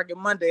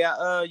Monday,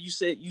 you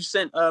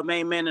sent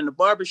Main Man in the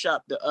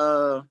barbershop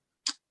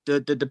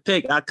the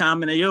pic. I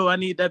commented, yo, I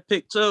need that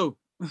pic too.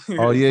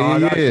 Oh yeah. I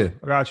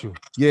got you.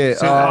 Yeah.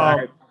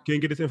 Can you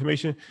get this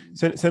information?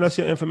 Send us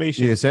your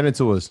information. Yeah, send it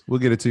to us. We'll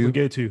get it to you. We'll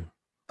get it to you.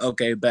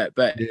 Okay, back.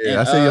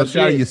 Yeah, I say, yo,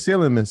 shout out your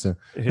ceiling missing.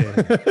 Yeah.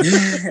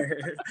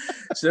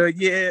 So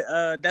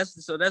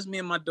that's me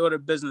and my daughter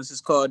business. It's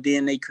called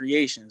DNA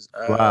Creations.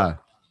 Fly,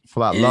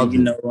 love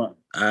it.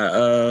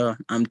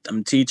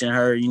 I'm teaching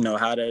her,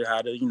 how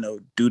to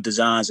do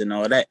designs and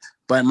all that.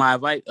 But my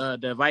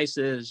advice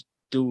is,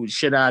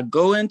 should I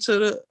go into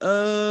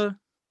the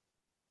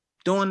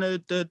doing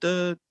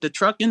the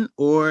trucking,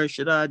 or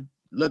should I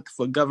look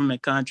for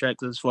government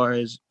contracts as far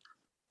as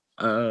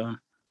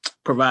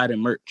providing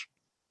merch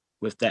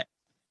with that?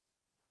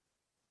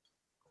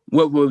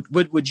 What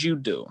would you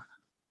do?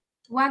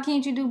 Why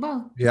can't you do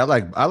both? Yeah,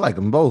 I like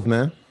them both,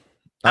 man.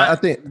 I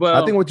think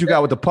what you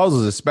got with the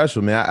puzzles is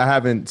special, man. I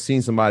haven't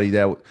seen somebody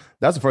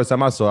that's the first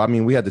time I saw. I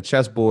mean, we had the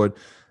chessboard,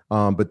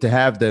 but to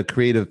have the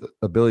creative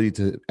ability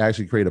to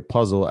actually create a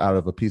puzzle out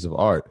of a piece of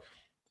art,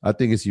 I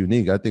think it's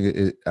unique. I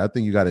think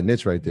you got a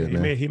niche right there,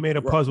 man. He made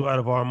a puzzle out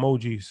of our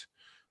emojis.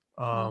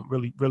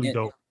 Really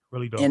dope.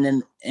 Really dope.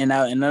 And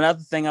another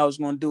thing I was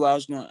going to do,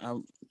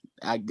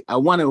 I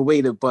want to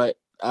wait it, but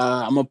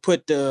I'm gonna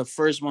put the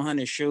first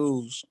 100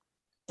 shows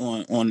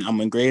on. I'm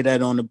gonna grade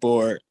that on the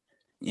board.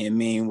 I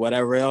mean,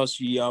 whatever else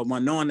y'all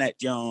want on that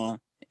John,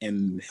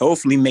 and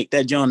hopefully make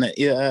that John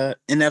a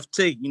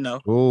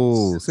NFT.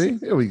 Oh, see,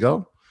 here we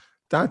go.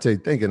 Dante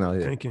thinking out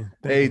here. Thinking.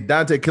 Hey,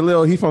 Dante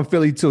Khalil, he from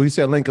Philly too. He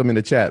said link him in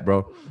the chat,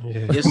 bro.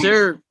 Yeah. Yes,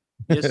 sir.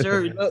 Yes,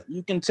 sir. Look,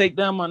 you can take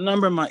down my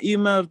number, my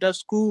email, if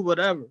that's cool,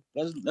 whatever.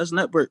 Let's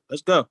network.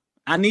 Let's go.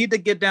 I need to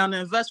get down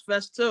to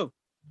InvestFest too.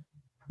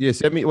 Yeah,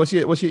 send me. What's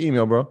your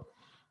email, bro?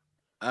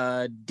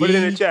 Put it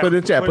in the chat. Put it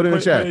in the chat. Put it in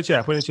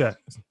the chat.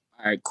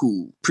 All right,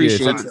 cool.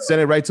 Appreciate it.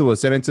 Send it right to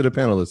us. Send it to the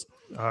panelists.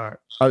 All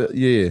right.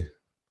 Yeah.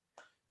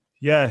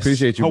 Yes.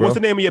 Appreciate you, bro. What's the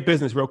name of your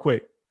business, real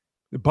quick?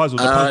 The puzzle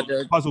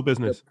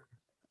business.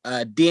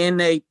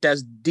 DNA.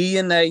 That's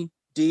DNA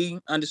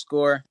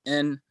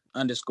D_N_A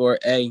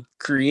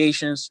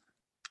Creations.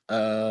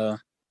 Yeah.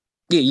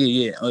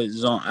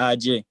 It's on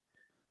IG.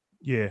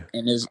 Yeah.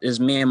 And it's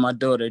me and my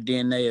daughter.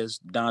 DNA is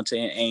Dante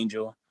and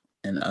Angel,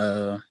 and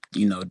the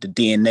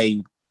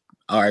DNA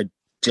are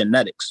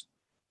genetics.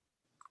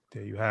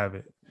 There you have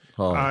it.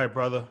 Oh, all right,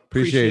 brother.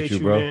 Appreciate you,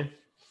 bro. Man.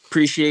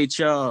 Appreciate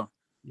y'all.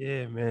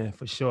 Yeah, man,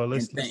 for sure.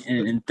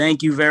 And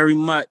thank you very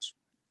much.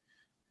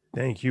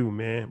 Thank you,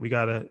 man. We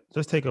gotta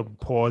just take a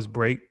pause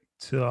break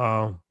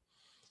to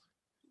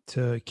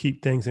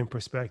keep things in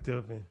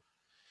perspective, and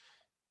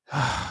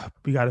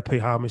we gotta pay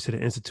homage to the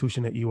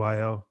institution at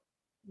UIL.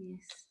 Yes.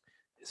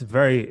 It's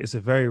a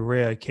very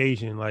rare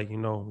occasion. Like,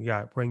 we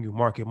got Bring You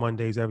Market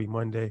Mondays every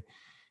Monday.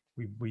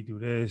 We do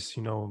this,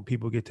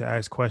 people get to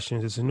ask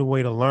questions. It's a new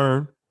way to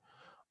learn.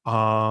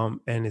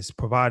 And it's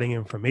providing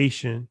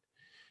information,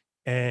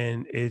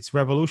 and it's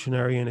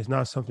revolutionary, and it's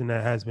not something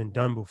that has been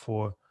done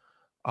before.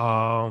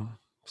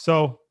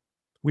 So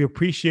we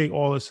appreciate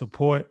all the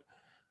support.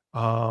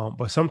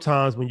 But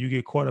sometimes when you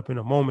get caught up in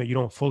a moment, you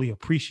don't fully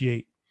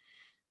appreciate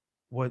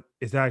what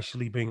is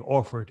actually being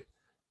offered.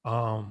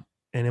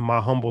 And in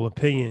my humble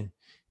opinion,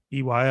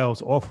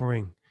 EYL's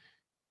offering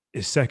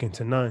is second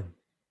to none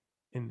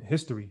in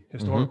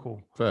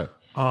historical.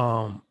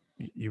 Mm-hmm.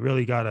 You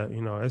really gotta,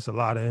 it's a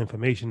lot of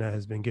information that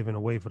has been given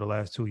away for the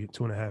last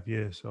 2.5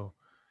 years. So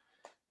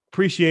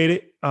appreciate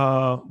it.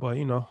 But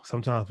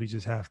sometimes we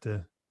just have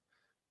to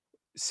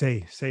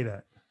say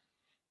that.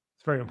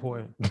 It's very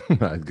important.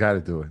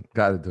 Gotta do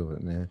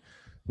it, man.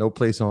 No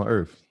place on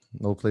earth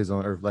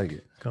like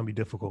it. It's gonna be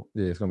difficult.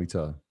 Yeah, it's gonna be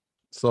tough.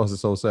 Sauce is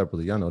sold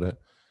separately. Y'all know that.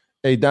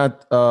 Hey, Don,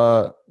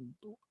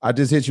 I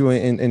just hit you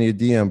in your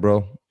DM,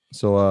 bro.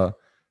 So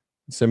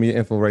send me your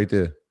info right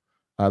there.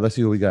 Let's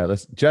see what we got.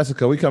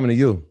 Jessica, we coming to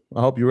you.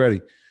 I hope you're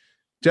ready.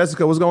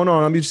 Jessica, what's going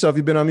on? Unmute yourself.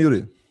 You've been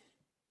unmuted.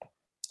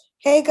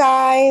 Hey,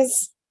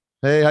 guys.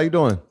 Hey, how you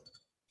doing?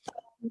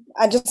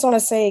 I just want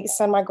to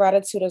send my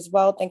gratitude as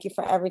well. Thank you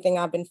for everything.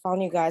 I've been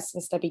following you guys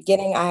since the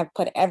beginning. I have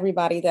put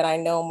everybody that I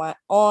know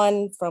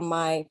on, from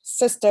my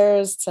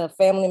sisters to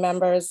family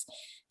members.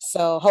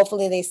 So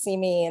hopefully they see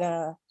me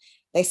and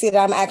they see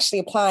that I'm actually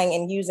applying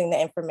and using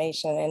the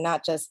information and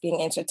not just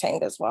being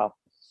entertained as well.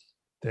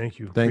 Thank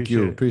you.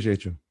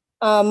 Appreciate you.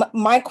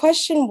 My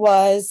question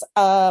was,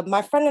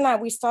 my friend and I,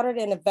 we started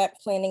an event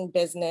planning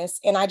business,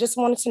 and I just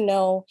wanted to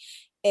know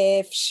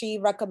if she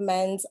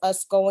recommends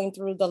us going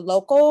through the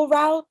local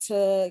route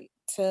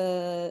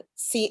to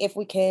see if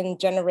we can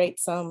generate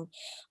some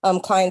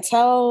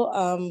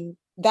clientele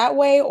that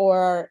way,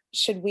 or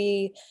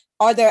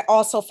are there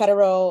also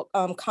federal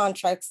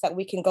contracts that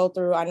we can go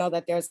through? I know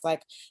that there's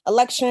like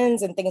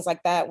elections and things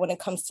like that when it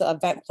comes to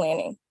event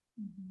planning.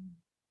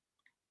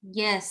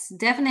 Yes,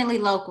 definitely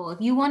local. If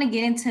you want to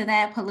get into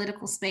that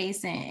political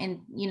space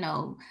and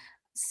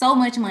so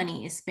much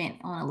money is spent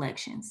on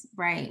elections,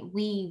 right?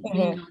 We Mhm.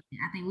 know,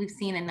 I think we've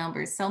seen the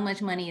numbers. So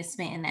much money is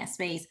spent in that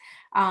space.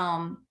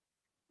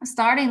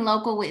 Starting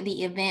local with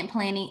the event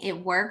planning,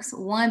 it works.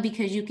 One,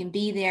 because you can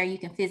be there, you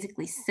can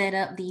physically set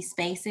up these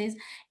spaces,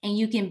 and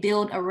you can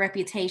build a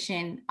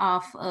reputation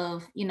off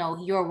of, you know,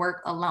 your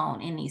work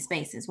alone in these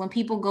spaces. When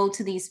people go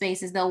to these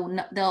spaces,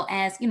 they'll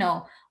ask, you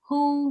know,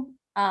 who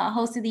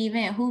hosted the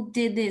event, who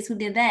did this, who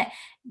did that.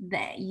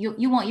 That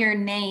you want your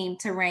name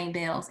to ring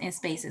bells in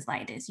spaces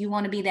like this. You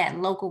want to be that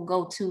local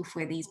go-to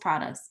for these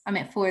products. I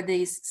mean, for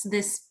this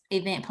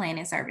event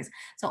planning service.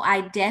 So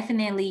I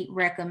definitely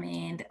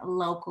recommend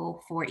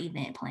local for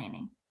event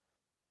planning.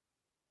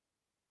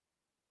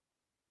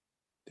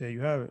 There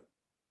you have it.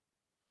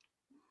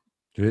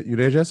 You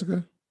there,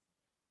 Jessica?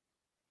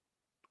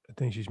 I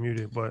think she's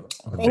muted, but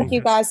Thank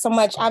you guys so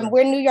much.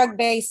 We're New York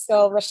based,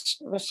 so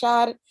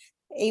Rashad,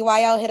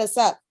 EYL, hit us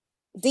up.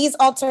 D's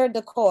Alter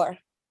Decor.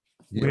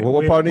 Yeah,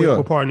 what part of New York?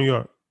 What part of New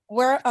York?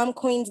 We're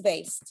Queens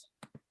based.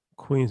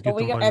 Queens, But get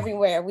the we are money.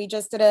 everywhere. We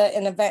just did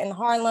an event in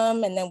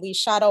Harlem, and then we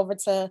shot over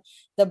to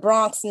the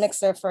Bronx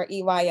Mixer for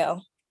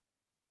EYO.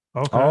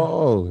 Okay.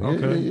 Oh, yeah,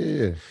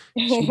 Okay.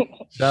 yeah.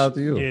 Shout out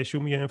to you. Yeah,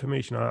 shoot me your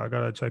information. I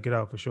gotta check it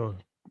out for sure.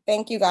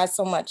 Thank you guys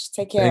so much.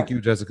 Take care. Thank you,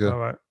 Jessica. All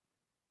right.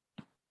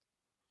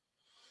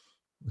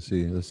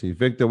 Let's see.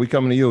 Victor, we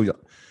coming to you.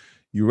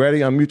 You ready?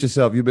 Unmute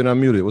yourself. You've been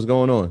unmuted. What's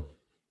going on?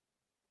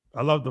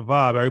 I love the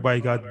vibe.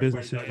 Everybody got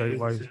businesses.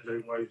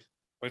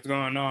 What's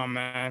going on,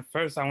 man?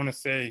 First, I want to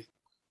say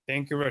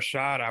thank you,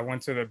 Rashad. I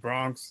went to the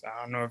Bronx.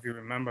 I don't know if you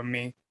remember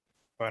me,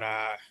 but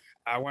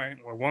I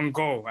went with one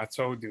goal. I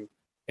told you,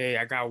 hey,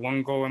 I got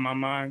one goal in my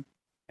mind,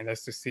 and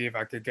that's to see if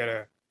I could get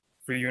a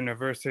free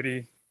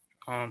university,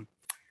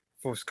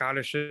 full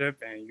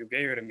scholarship, and you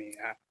gave it to me.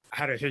 I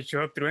had to hit you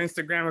up through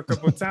Instagram a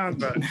couple of times,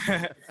 but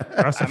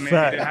That's a I made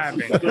fact. it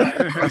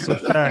happen. That's a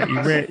fact.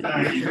 You read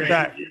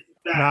that.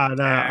 Nah.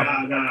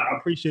 I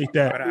appreciate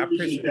that. But I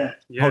appreciate it.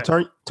 Oh,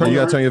 turn You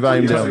gotta turn your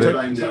volume down,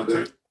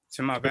 Vic.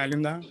 Turn my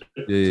volume down?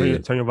 Yeah.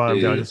 Turn your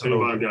volume down just a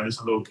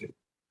little bit.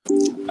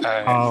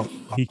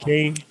 He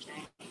came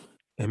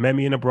and met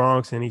me in the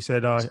Bronx, and he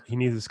said he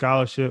needs a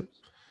scholarship,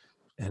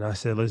 and I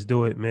said, let's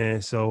do it,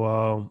 man.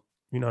 So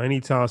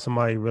anytime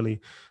somebody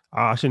really,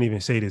 I shouldn't even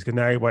say this because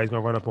now everybody's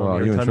gonna run up on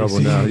me. You in every time trouble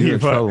they see now. me, You in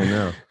but trouble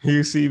now.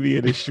 You see me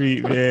in the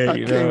street, man.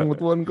 I came with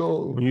one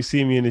goal. When you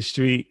see me in the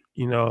street,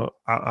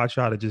 I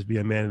try to just be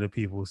a man of the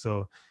people.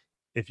 So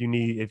if you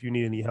need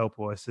any help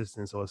or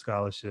assistance or a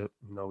scholarship,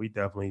 we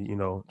definitely,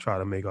 try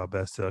to make our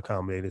best to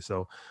accommodate it.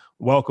 So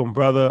welcome,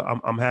 brother.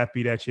 I'm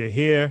happy that you're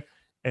here.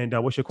 And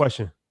what's your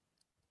question?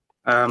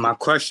 My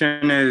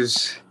question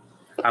is,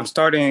 I'm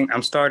starting.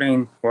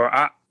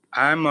 Well,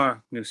 I'm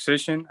a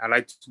musician. I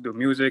like to do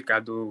music.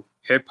 I do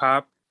hip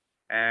hop,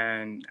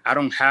 and I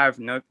don't have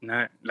not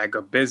like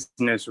a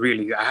business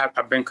really.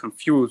 I've been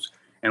confused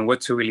in what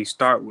to really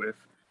start with.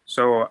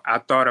 So I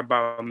thought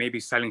about maybe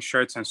selling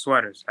shirts and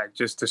sweaters, like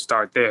just to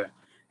start there.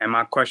 And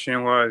my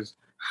question was,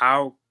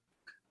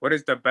 what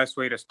is the best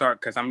way to start?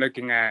 Because I'm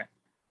looking at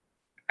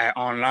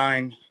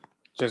online,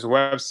 just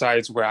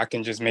websites where I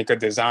can just make a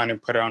design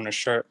and put it on a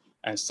shirt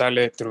and sell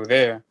it through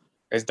there.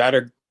 Is that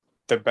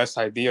the best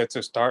idea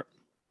to start?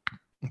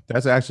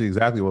 That's actually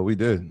exactly what we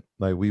did.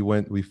 Like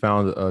we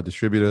found a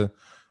distributor,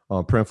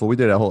 Printful. We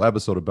did a whole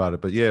episode about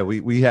it. But yeah,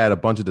 we had a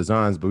bunch of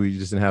designs, but we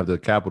just didn't have the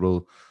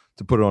capital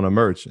to put it on a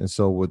merch. And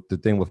so what the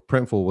thing with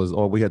Printful was,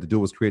 all we had to do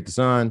was create the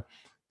design.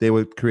 They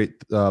would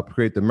create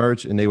the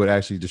merch, and they would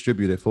actually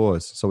distribute it for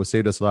us. So it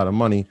saved us a lot of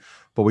money.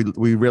 But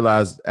we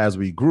realized as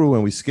we grew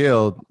and we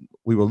scaled,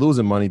 we were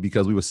losing money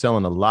because we were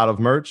selling a lot of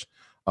merch,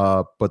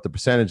 but the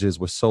percentages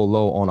were so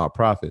low on our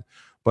profit.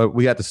 But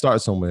we had to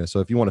start somewhere. So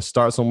if you want to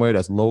start somewhere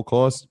that's low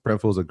cost,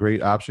 Printful is a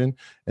great option.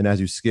 And as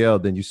you scale,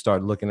 then you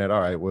start looking at,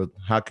 all right, well,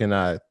 how can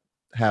I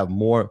have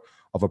more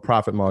of a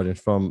profit margin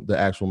from the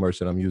actual merch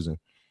that I'm using?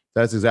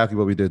 That's exactly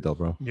what we did, though,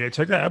 bro. Yeah,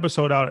 check that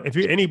episode out. If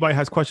anybody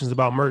has questions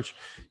about merch,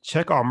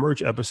 check our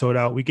merch episode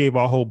out. We gave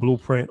our whole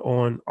blueprint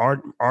on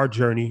our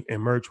journey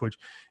in merch, which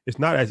it's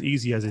not as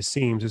easy as it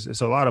seems.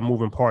 It's a lot of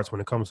moving parts when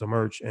it comes to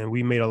merch, and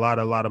we made a lot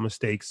of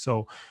mistakes.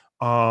 So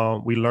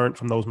we learned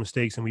from those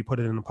mistakes, and we put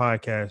it in the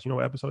podcast. You know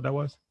what episode that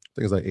was? I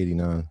think it's like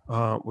 89.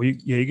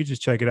 You could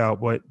just check it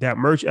out. But that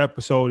merch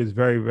episode is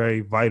very, very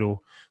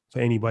vital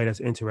for anybody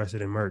that's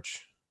interested in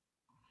merch.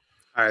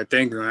 All right,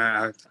 thank you,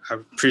 man. I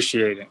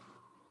appreciate it.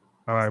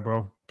 All right,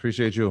 bro.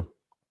 Appreciate you.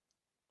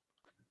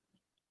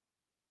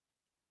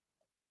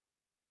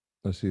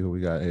 Let's see who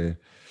we got here.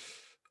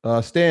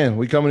 Stan,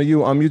 we coming to you.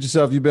 Unmute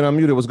yourself. You've been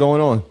unmuted. What's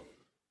going on?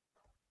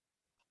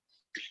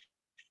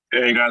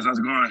 Hey, guys. How's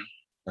it going?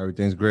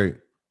 Everything's great.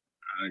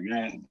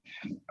 Again,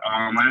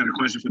 I had a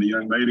question for the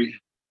young lady.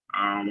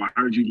 I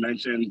heard you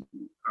mention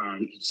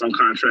some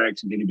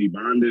contracts need to be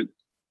bonded.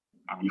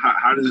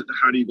 How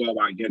do you go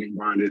about getting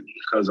bonded?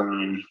 Because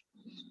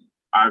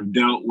I've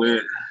dealt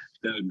with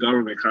the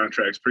government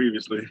contracts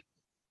previously,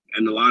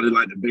 and a lot of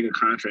like the bigger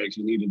contracts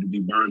you needed to be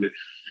bonded.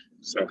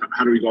 So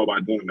how do we go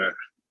about doing that?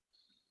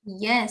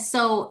 Yes,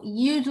 so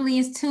usually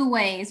it's two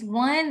ways.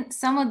 One,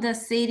 some of the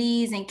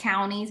cities and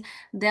counties,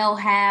 they'll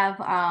have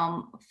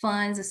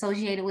funds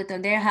associated with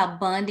them. They'll have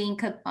bonding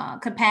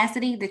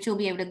capacity that you'll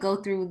be able to go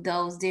through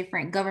those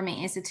different government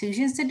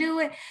institutions to do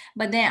it.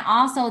 But then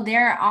also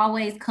there are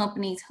always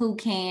companies who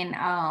can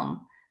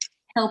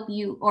help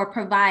you or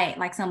provide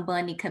like some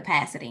bonding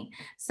capacity.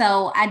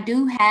 So I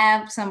do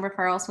have some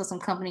referrals for some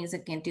companies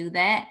that can do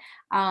that.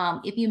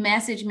 If you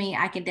message me,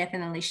 I can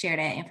definitely share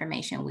that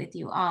information with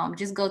you.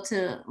 Just go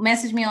to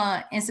message me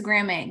on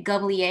Instagram at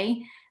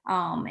Govlier,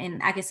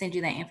 and I can send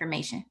you that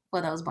information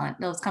for those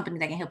companies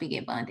that can help you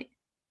get bonded.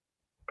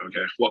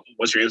 Okay.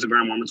 What's your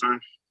Instagram one more time?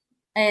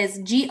 It's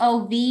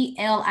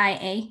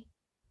GOVLIA.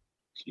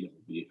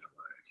 GOVLIA.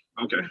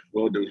 Okay,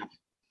 will do.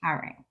 All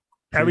right.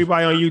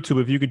 Everybody on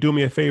YouTube, if you could do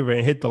me a favor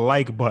and hit the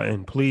like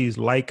button, please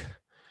like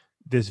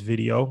this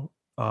video.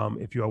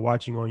 If you are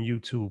watching on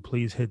YouTube,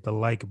 please hit the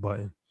like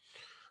button.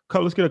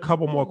 Let's get a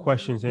couple more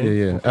questions in.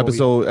 Yeah.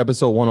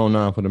 Episode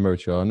 109 for the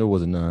merch, y'all. I knew it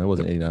wasn't 9. It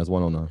wasn't 89. It's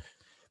 109.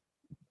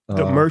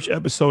 The merch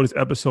episode is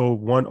episode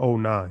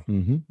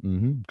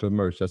 109. Good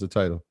merch. That's the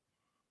title.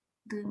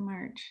 Good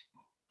merch.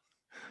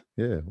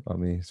 Yeah, I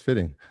mean, it's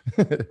fitting.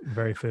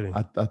 Very fitting.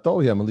 I thought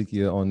we had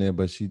Malikia on there,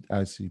 but she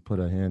actually put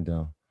her hand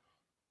down.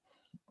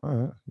 All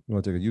right. You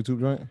want to take a YouTube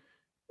joint?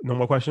 No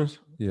more questions?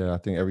 Yeah, I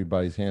think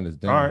everybody's hand is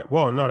down. All right.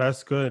 Well, no,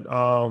 that's good.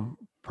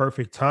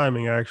 Perfect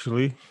timing,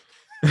 actually.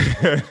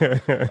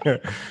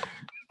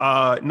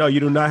 No, you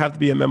do not have to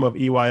be a member of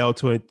EYL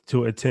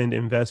to attend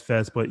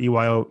InvestFest, but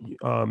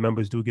EYL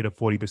members do get a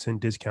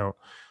 40% discount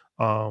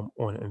on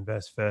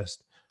InvestFest.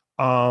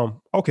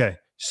 Okay,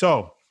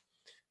 so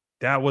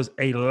that was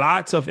a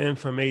lot of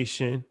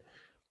information.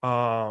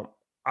 I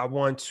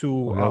want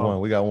to.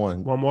 We got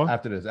one. One more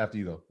after this. After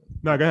you go.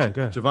 No, go ahead.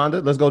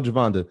 Javonda, let's go,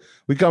 Javonda.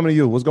 We coming to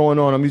you. What's going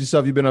on? Unmute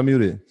yourself. You've been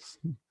unmuted.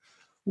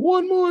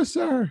 One more,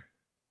 sir.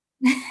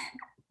 Good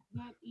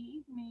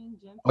evening,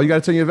 gentlemen. Oh, you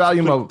got to turn your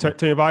volume up. Turn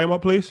your volume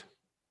up, please.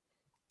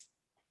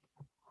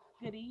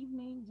 Good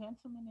evening,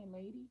 gentlemen and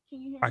ladies.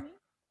 Can you hear me?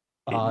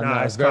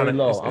 No, it's very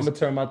low. I'm gonna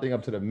turn my thing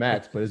up to the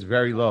max, but it's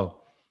very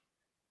low.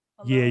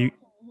 Hello? Yeah, you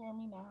hear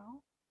me now?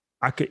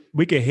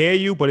 We can hear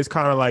you, but it's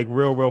kind of like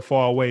real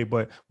far away.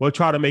 But we'll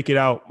try to make it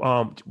out.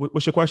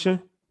 What's your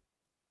question?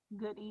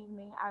 Good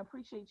evening. I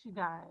appreciate you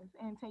guys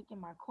and taking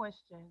my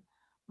question.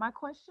 My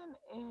question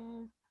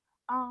is,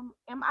 am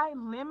I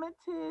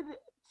limited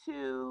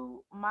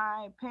to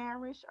my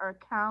parish or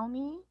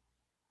county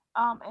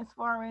as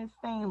far as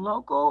staying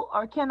local,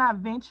 or can I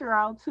venture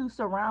out to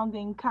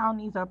surrounding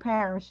counties or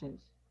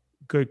parishes?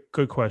 Good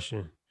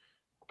question.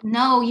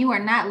 No, you are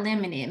not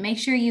limited. Make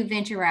sure you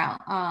venture out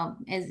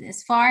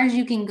as far as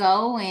you can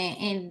go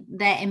in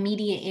that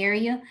immediate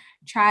area.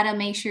 Try to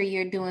make sure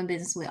you're doing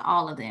business with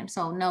all of them.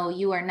 So no,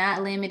 you are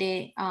not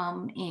limited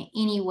in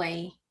any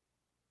way.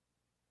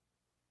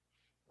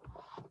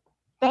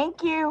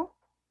 Thank you.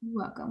 You're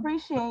welcome.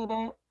 Appreciate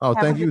it. Oh,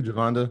 thank you,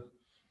 Javonda.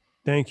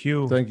 Thank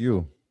you. Thank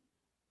you.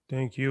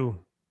 Thank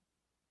you.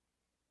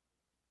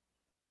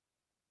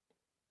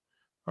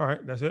 All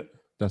right, that's it.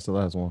 That's the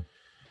last one.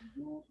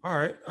 All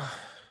right.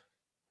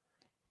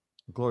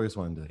 Glorious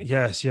one day.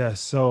 Yes.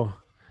 So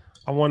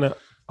I want to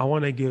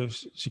give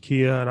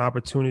Shakia an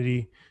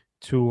opportunity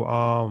to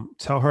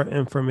tell her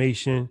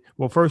information.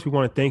 Well, first we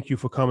want to thank you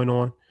for coming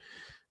on.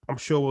 I'm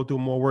sure we'll do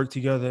more work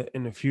together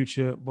in the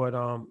future, but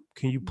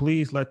can you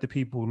please let the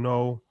people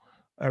know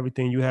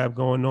everything you have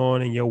going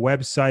on and your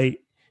website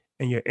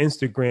and your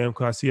Instagram?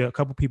 Because I see a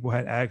couple people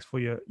had asked for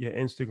your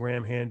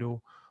Instagram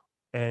handle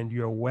and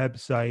your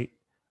website.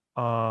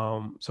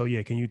 So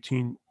yeah, can you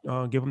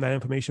give them that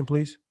information,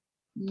 please?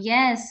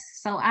 Yes.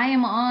 So I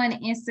am on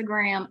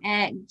Instagram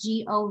at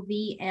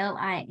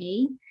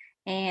GOVLIA,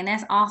 and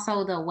that's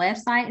also the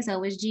website.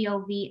 So it's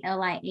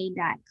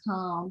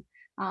govlia.com.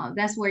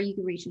 That's where you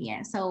can reach me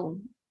at. So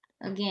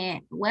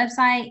again,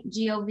 website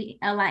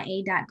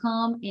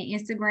govlia.com and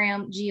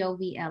Instagram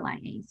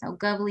govlia. So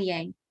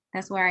Govlia,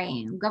 that's where I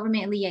am.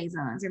 Government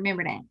liaisons.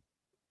 Remember that.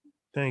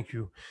 Thank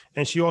you.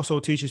 And she also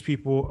teaches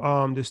people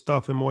this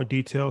stuff in more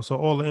detail. So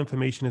all the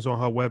information is on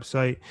her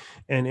website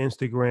and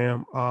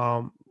Instagram.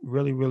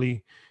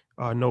 Really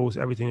knows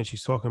everything that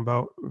she's talking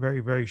about. Very,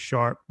 very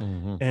sharp.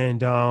 Mm-hmm.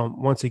 And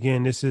once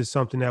again, this is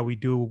something that we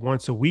do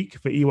once a week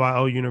for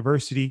EYL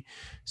University.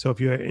 So if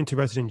you're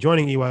interested in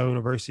joining EYL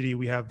University,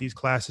 we have these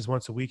classes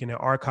once a week and they're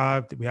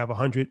archived. We have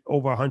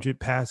over 100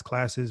 past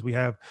classes. We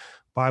have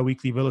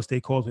bi-weekly real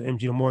estate calls with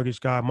MG the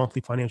Mortgage Guy,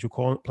 monthly financial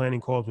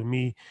planning calls with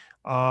me.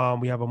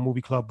 We have a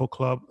movie club, book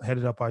club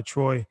headed up by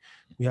Troy.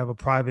 We have a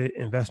private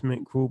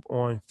investment group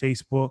on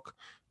Facebook.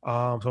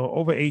 So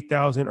over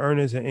 8,000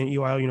 earners in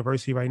EYL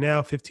University right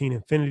now, 15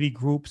 Infinity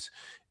groups.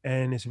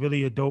 And it's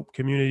really a dope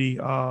community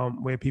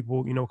where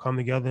people, come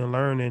together and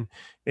learn, and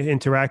an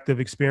interactive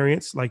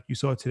experience. Like you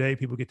saw today,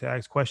 people get to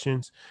ask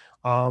questions.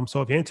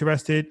 So if you're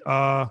interested,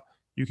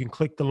 you can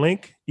click the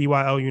link,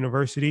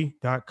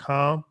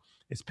 EYLUniversity.com.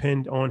 It's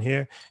pinned on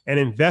here.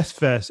 And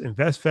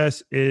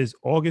InvestFest is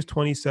August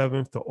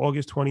 27th to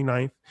August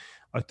 29th,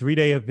 a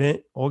 3-day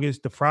event.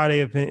 The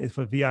Friday event is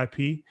for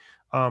VIP.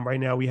 Right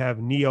now we have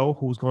Neo,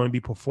 who's going to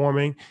be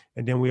performing,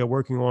 and then we are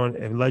working on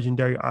a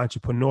legendary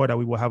entrepreneur that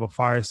we will have a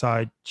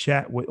fireside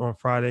chat with on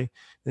Friday. And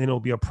then it'll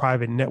be a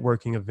private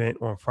networking event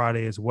on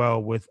Friday as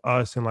well with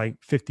us and like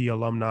 50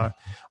 alumni.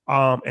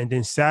 And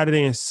then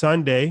Saturday and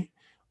Sunday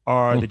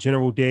are the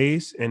general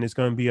days, and it's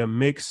going to be a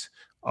mix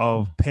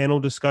of panel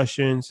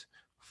discussions,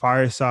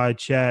 fireside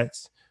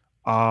chats,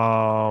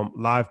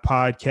 live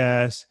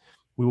podcasts.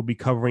 We will be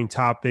covering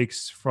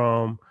topics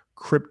from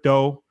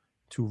crypto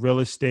to real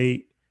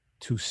estate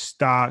to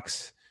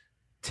stocks,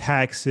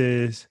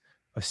 taxes,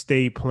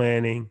 estate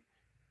planning,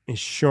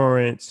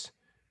 insurance,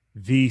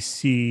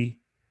 VC,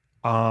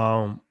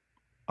 a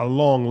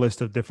long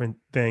list of different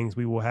things.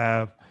 We will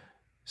have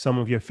some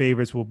of your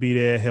favorites will be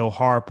there. Hill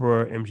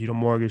Harper, MG the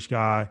Mortgage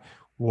Guy,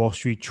 Wall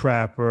Street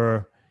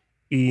Trapper,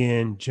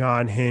 Ian,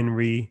 John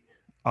Henry.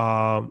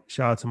 Shout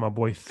out to my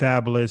boy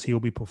Fabulous. He'll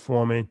be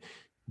performing.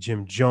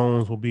 Jim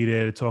Jones will be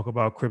there to talk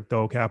about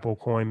crypto, Capital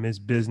Coin, Miss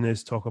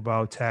Business, talk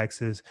about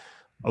taxes.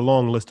 A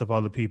long list of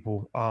other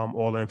people.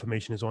 All the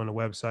information is on the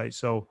website.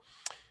 So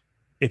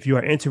if you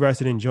are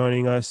interested in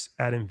joining us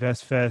at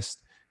InvestFest,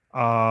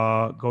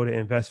 go to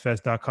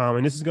investfest.com.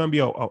 And this is going to be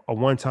a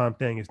one-time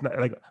thing. It's not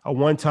like a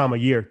one-time a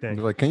year thing.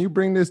 Like, can you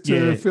bring this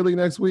to Philly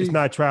next week? It's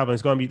not traveling.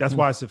 It's going to be, that's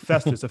why it's a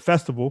festival. It's a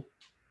festival.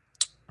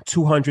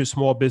 200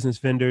 small business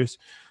vendors,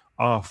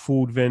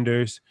 food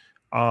vendors.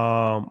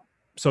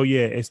 So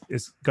yeah,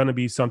 it's going to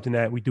be something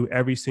that we do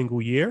every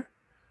single year.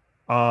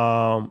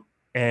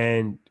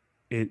 And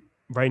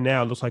right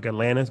now, it looks like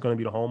Atlanta is going to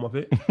be the home of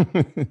it.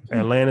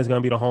 Atlanta is going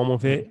to be the home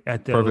of it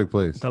at the perfect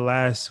place. The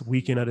last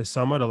weekend of the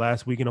summer, the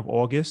last weekend of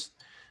August.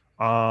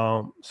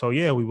 So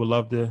yeah, we would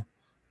love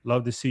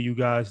to see you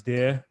guys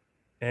there.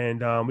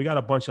 And we got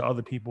a bunch of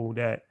other people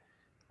that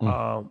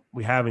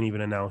we haven't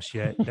even announced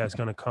yet that's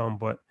going to come,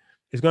 but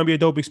it's going to be a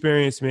dope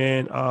experience,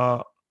 man.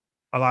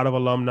 A lot of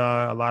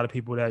alumni, a lot of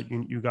people that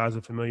you guys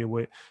are familiar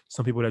with,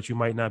 some people that you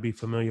might not be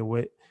familiar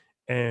with.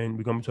 And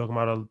we're going to be talking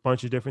about a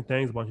bunch of different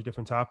things, a bunch of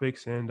different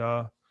topics, and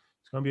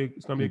it's going to be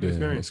a good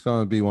experience. It's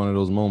going to be one of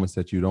those moments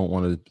that you don't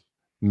want to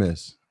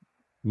miss.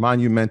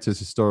 Monumentous,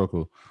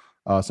 historical.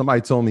 Somebody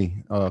told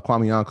me,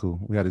 Kwame Yanku,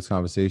 we had this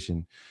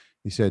conversation.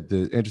 He said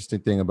the interesting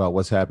thing about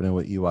what's happening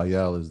with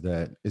EYL is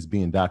that it's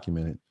being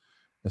documented.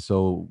 And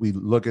so we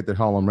look at the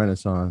Harlem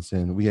Renaissance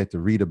and we had to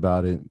read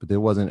about it, but there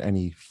wasn't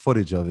any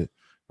footage of it,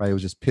 right? It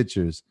was just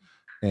pictures.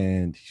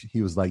 And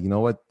he was like, you know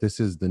what? This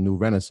is the new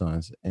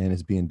Renaissance and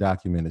it's being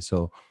documented.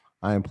 So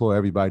I implore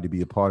everybody to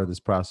be a part of this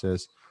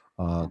process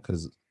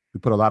because we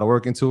put a lot of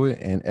work into it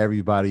and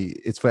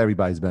it's for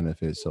everybody's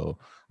benefit. So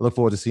I look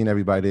forward to seeing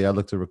everybody there. I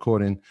look to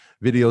recording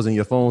videos in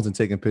your phones and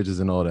taking pictures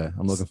and all that.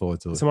 I'm looking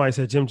forward to it. Somebody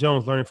said Jim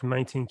Jones learning from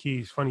 19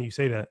 Keys. Funny you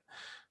say that.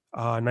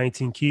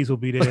 19 Keys will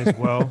be there as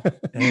well.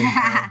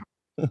 And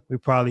we're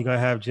probably going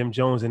to have Jim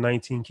Jones and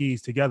 19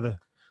 Keys together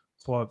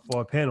for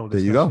a panel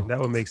discussion. There you go. That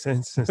would make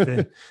sense since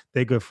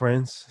they're good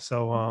friends.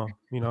 So,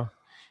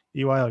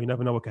 EYL, you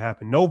never know what could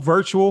happen. No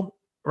virtual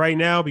right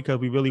now because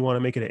we really want to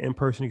make it an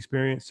in-person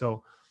experience.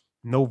 So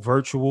no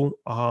virtual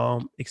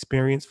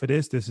experience for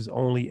this. This is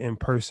only in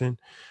person.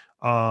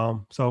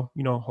 So,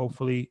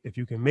 hopefully if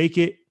you can make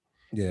it,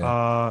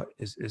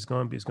 it's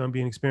going to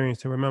be an experience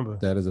to remember.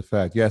 That is a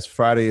fact. Yes,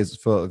 Friday is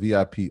for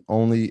VIP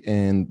only,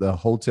 and the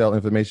hotel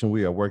information,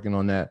 we are working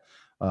on that.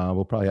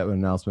 We'll probably have an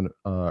announcement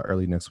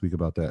early next week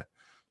about that.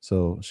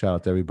 So shout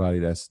out to everybody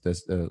that's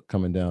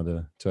coming down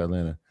to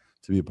Atlanta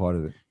to be a part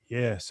of it.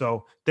 Yeah.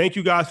 So thank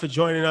you guys for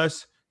joining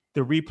us.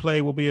 The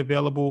replay will be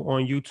available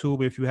on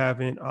YouTube if you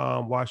haven't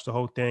watched the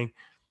whole thing.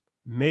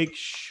 Make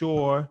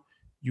sure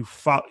you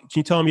follow. Can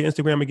you tell them your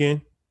Instagram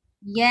again?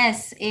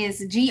 Yes,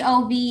 it's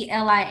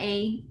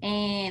GOVLIA.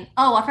 And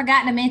I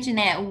forgot to mention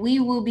that we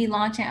will be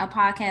launching a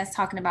podcast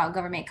talking about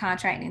government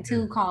contracting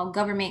too, called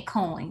Government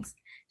Coins.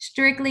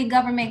 Strictly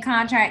government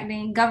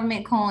contracting,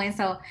 government coins.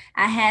 So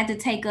I had to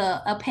take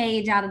a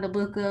page out of the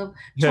book of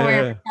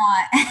Troy.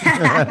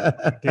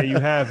 There you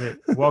have it.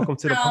 Welcome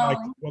to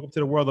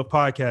the world of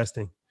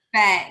podcasting.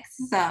 Facts.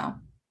 So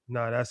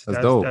no, that's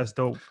dope. That's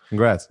dope.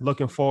 Congrats.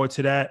 Looking forward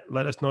to that.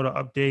 Let us know the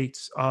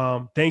updates.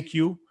 Thank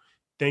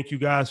you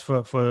guys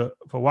for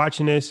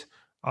watching this.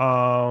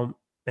 And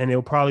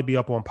it'll probably be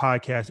up on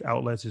podcast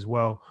outlets as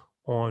well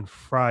on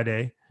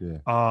Friday.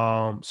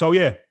 Yeah. So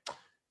yeah.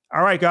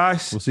 All right,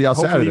 guys. We'll see y'all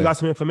Hopefully Saturday. You got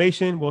some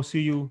information. We'll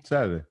see you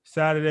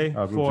Saturday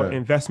for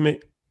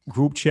investment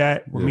group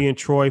chat with me and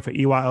Troy for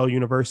EYL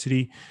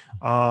University.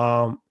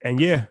 And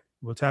yeah,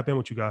 we'll tap in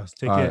with you guys.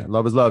 Take care. Right.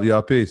 Love is love,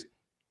 y'all. Peace.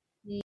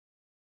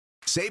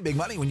 Save big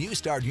money when you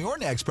start your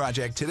next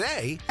project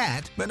today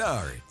at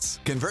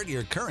Menards. Convert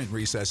your current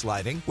recessed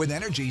lighting with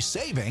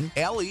energy-saving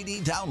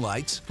LED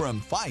downlights from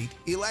Fight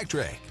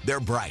Electric.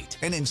 They're bright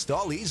and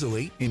install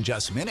easily in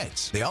just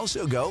minutes. They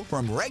also go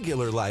from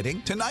regular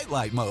lighting to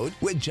nightlight mode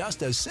with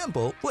just a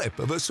simple flip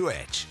of a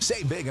switch.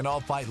 Save big on all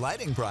Fight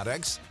lighting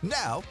products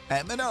now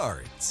at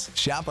Menards.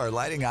 Shop our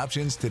lighting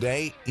options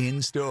today in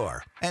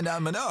store and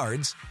on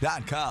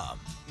Menards.com.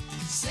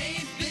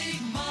 Save big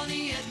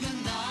money at Menards.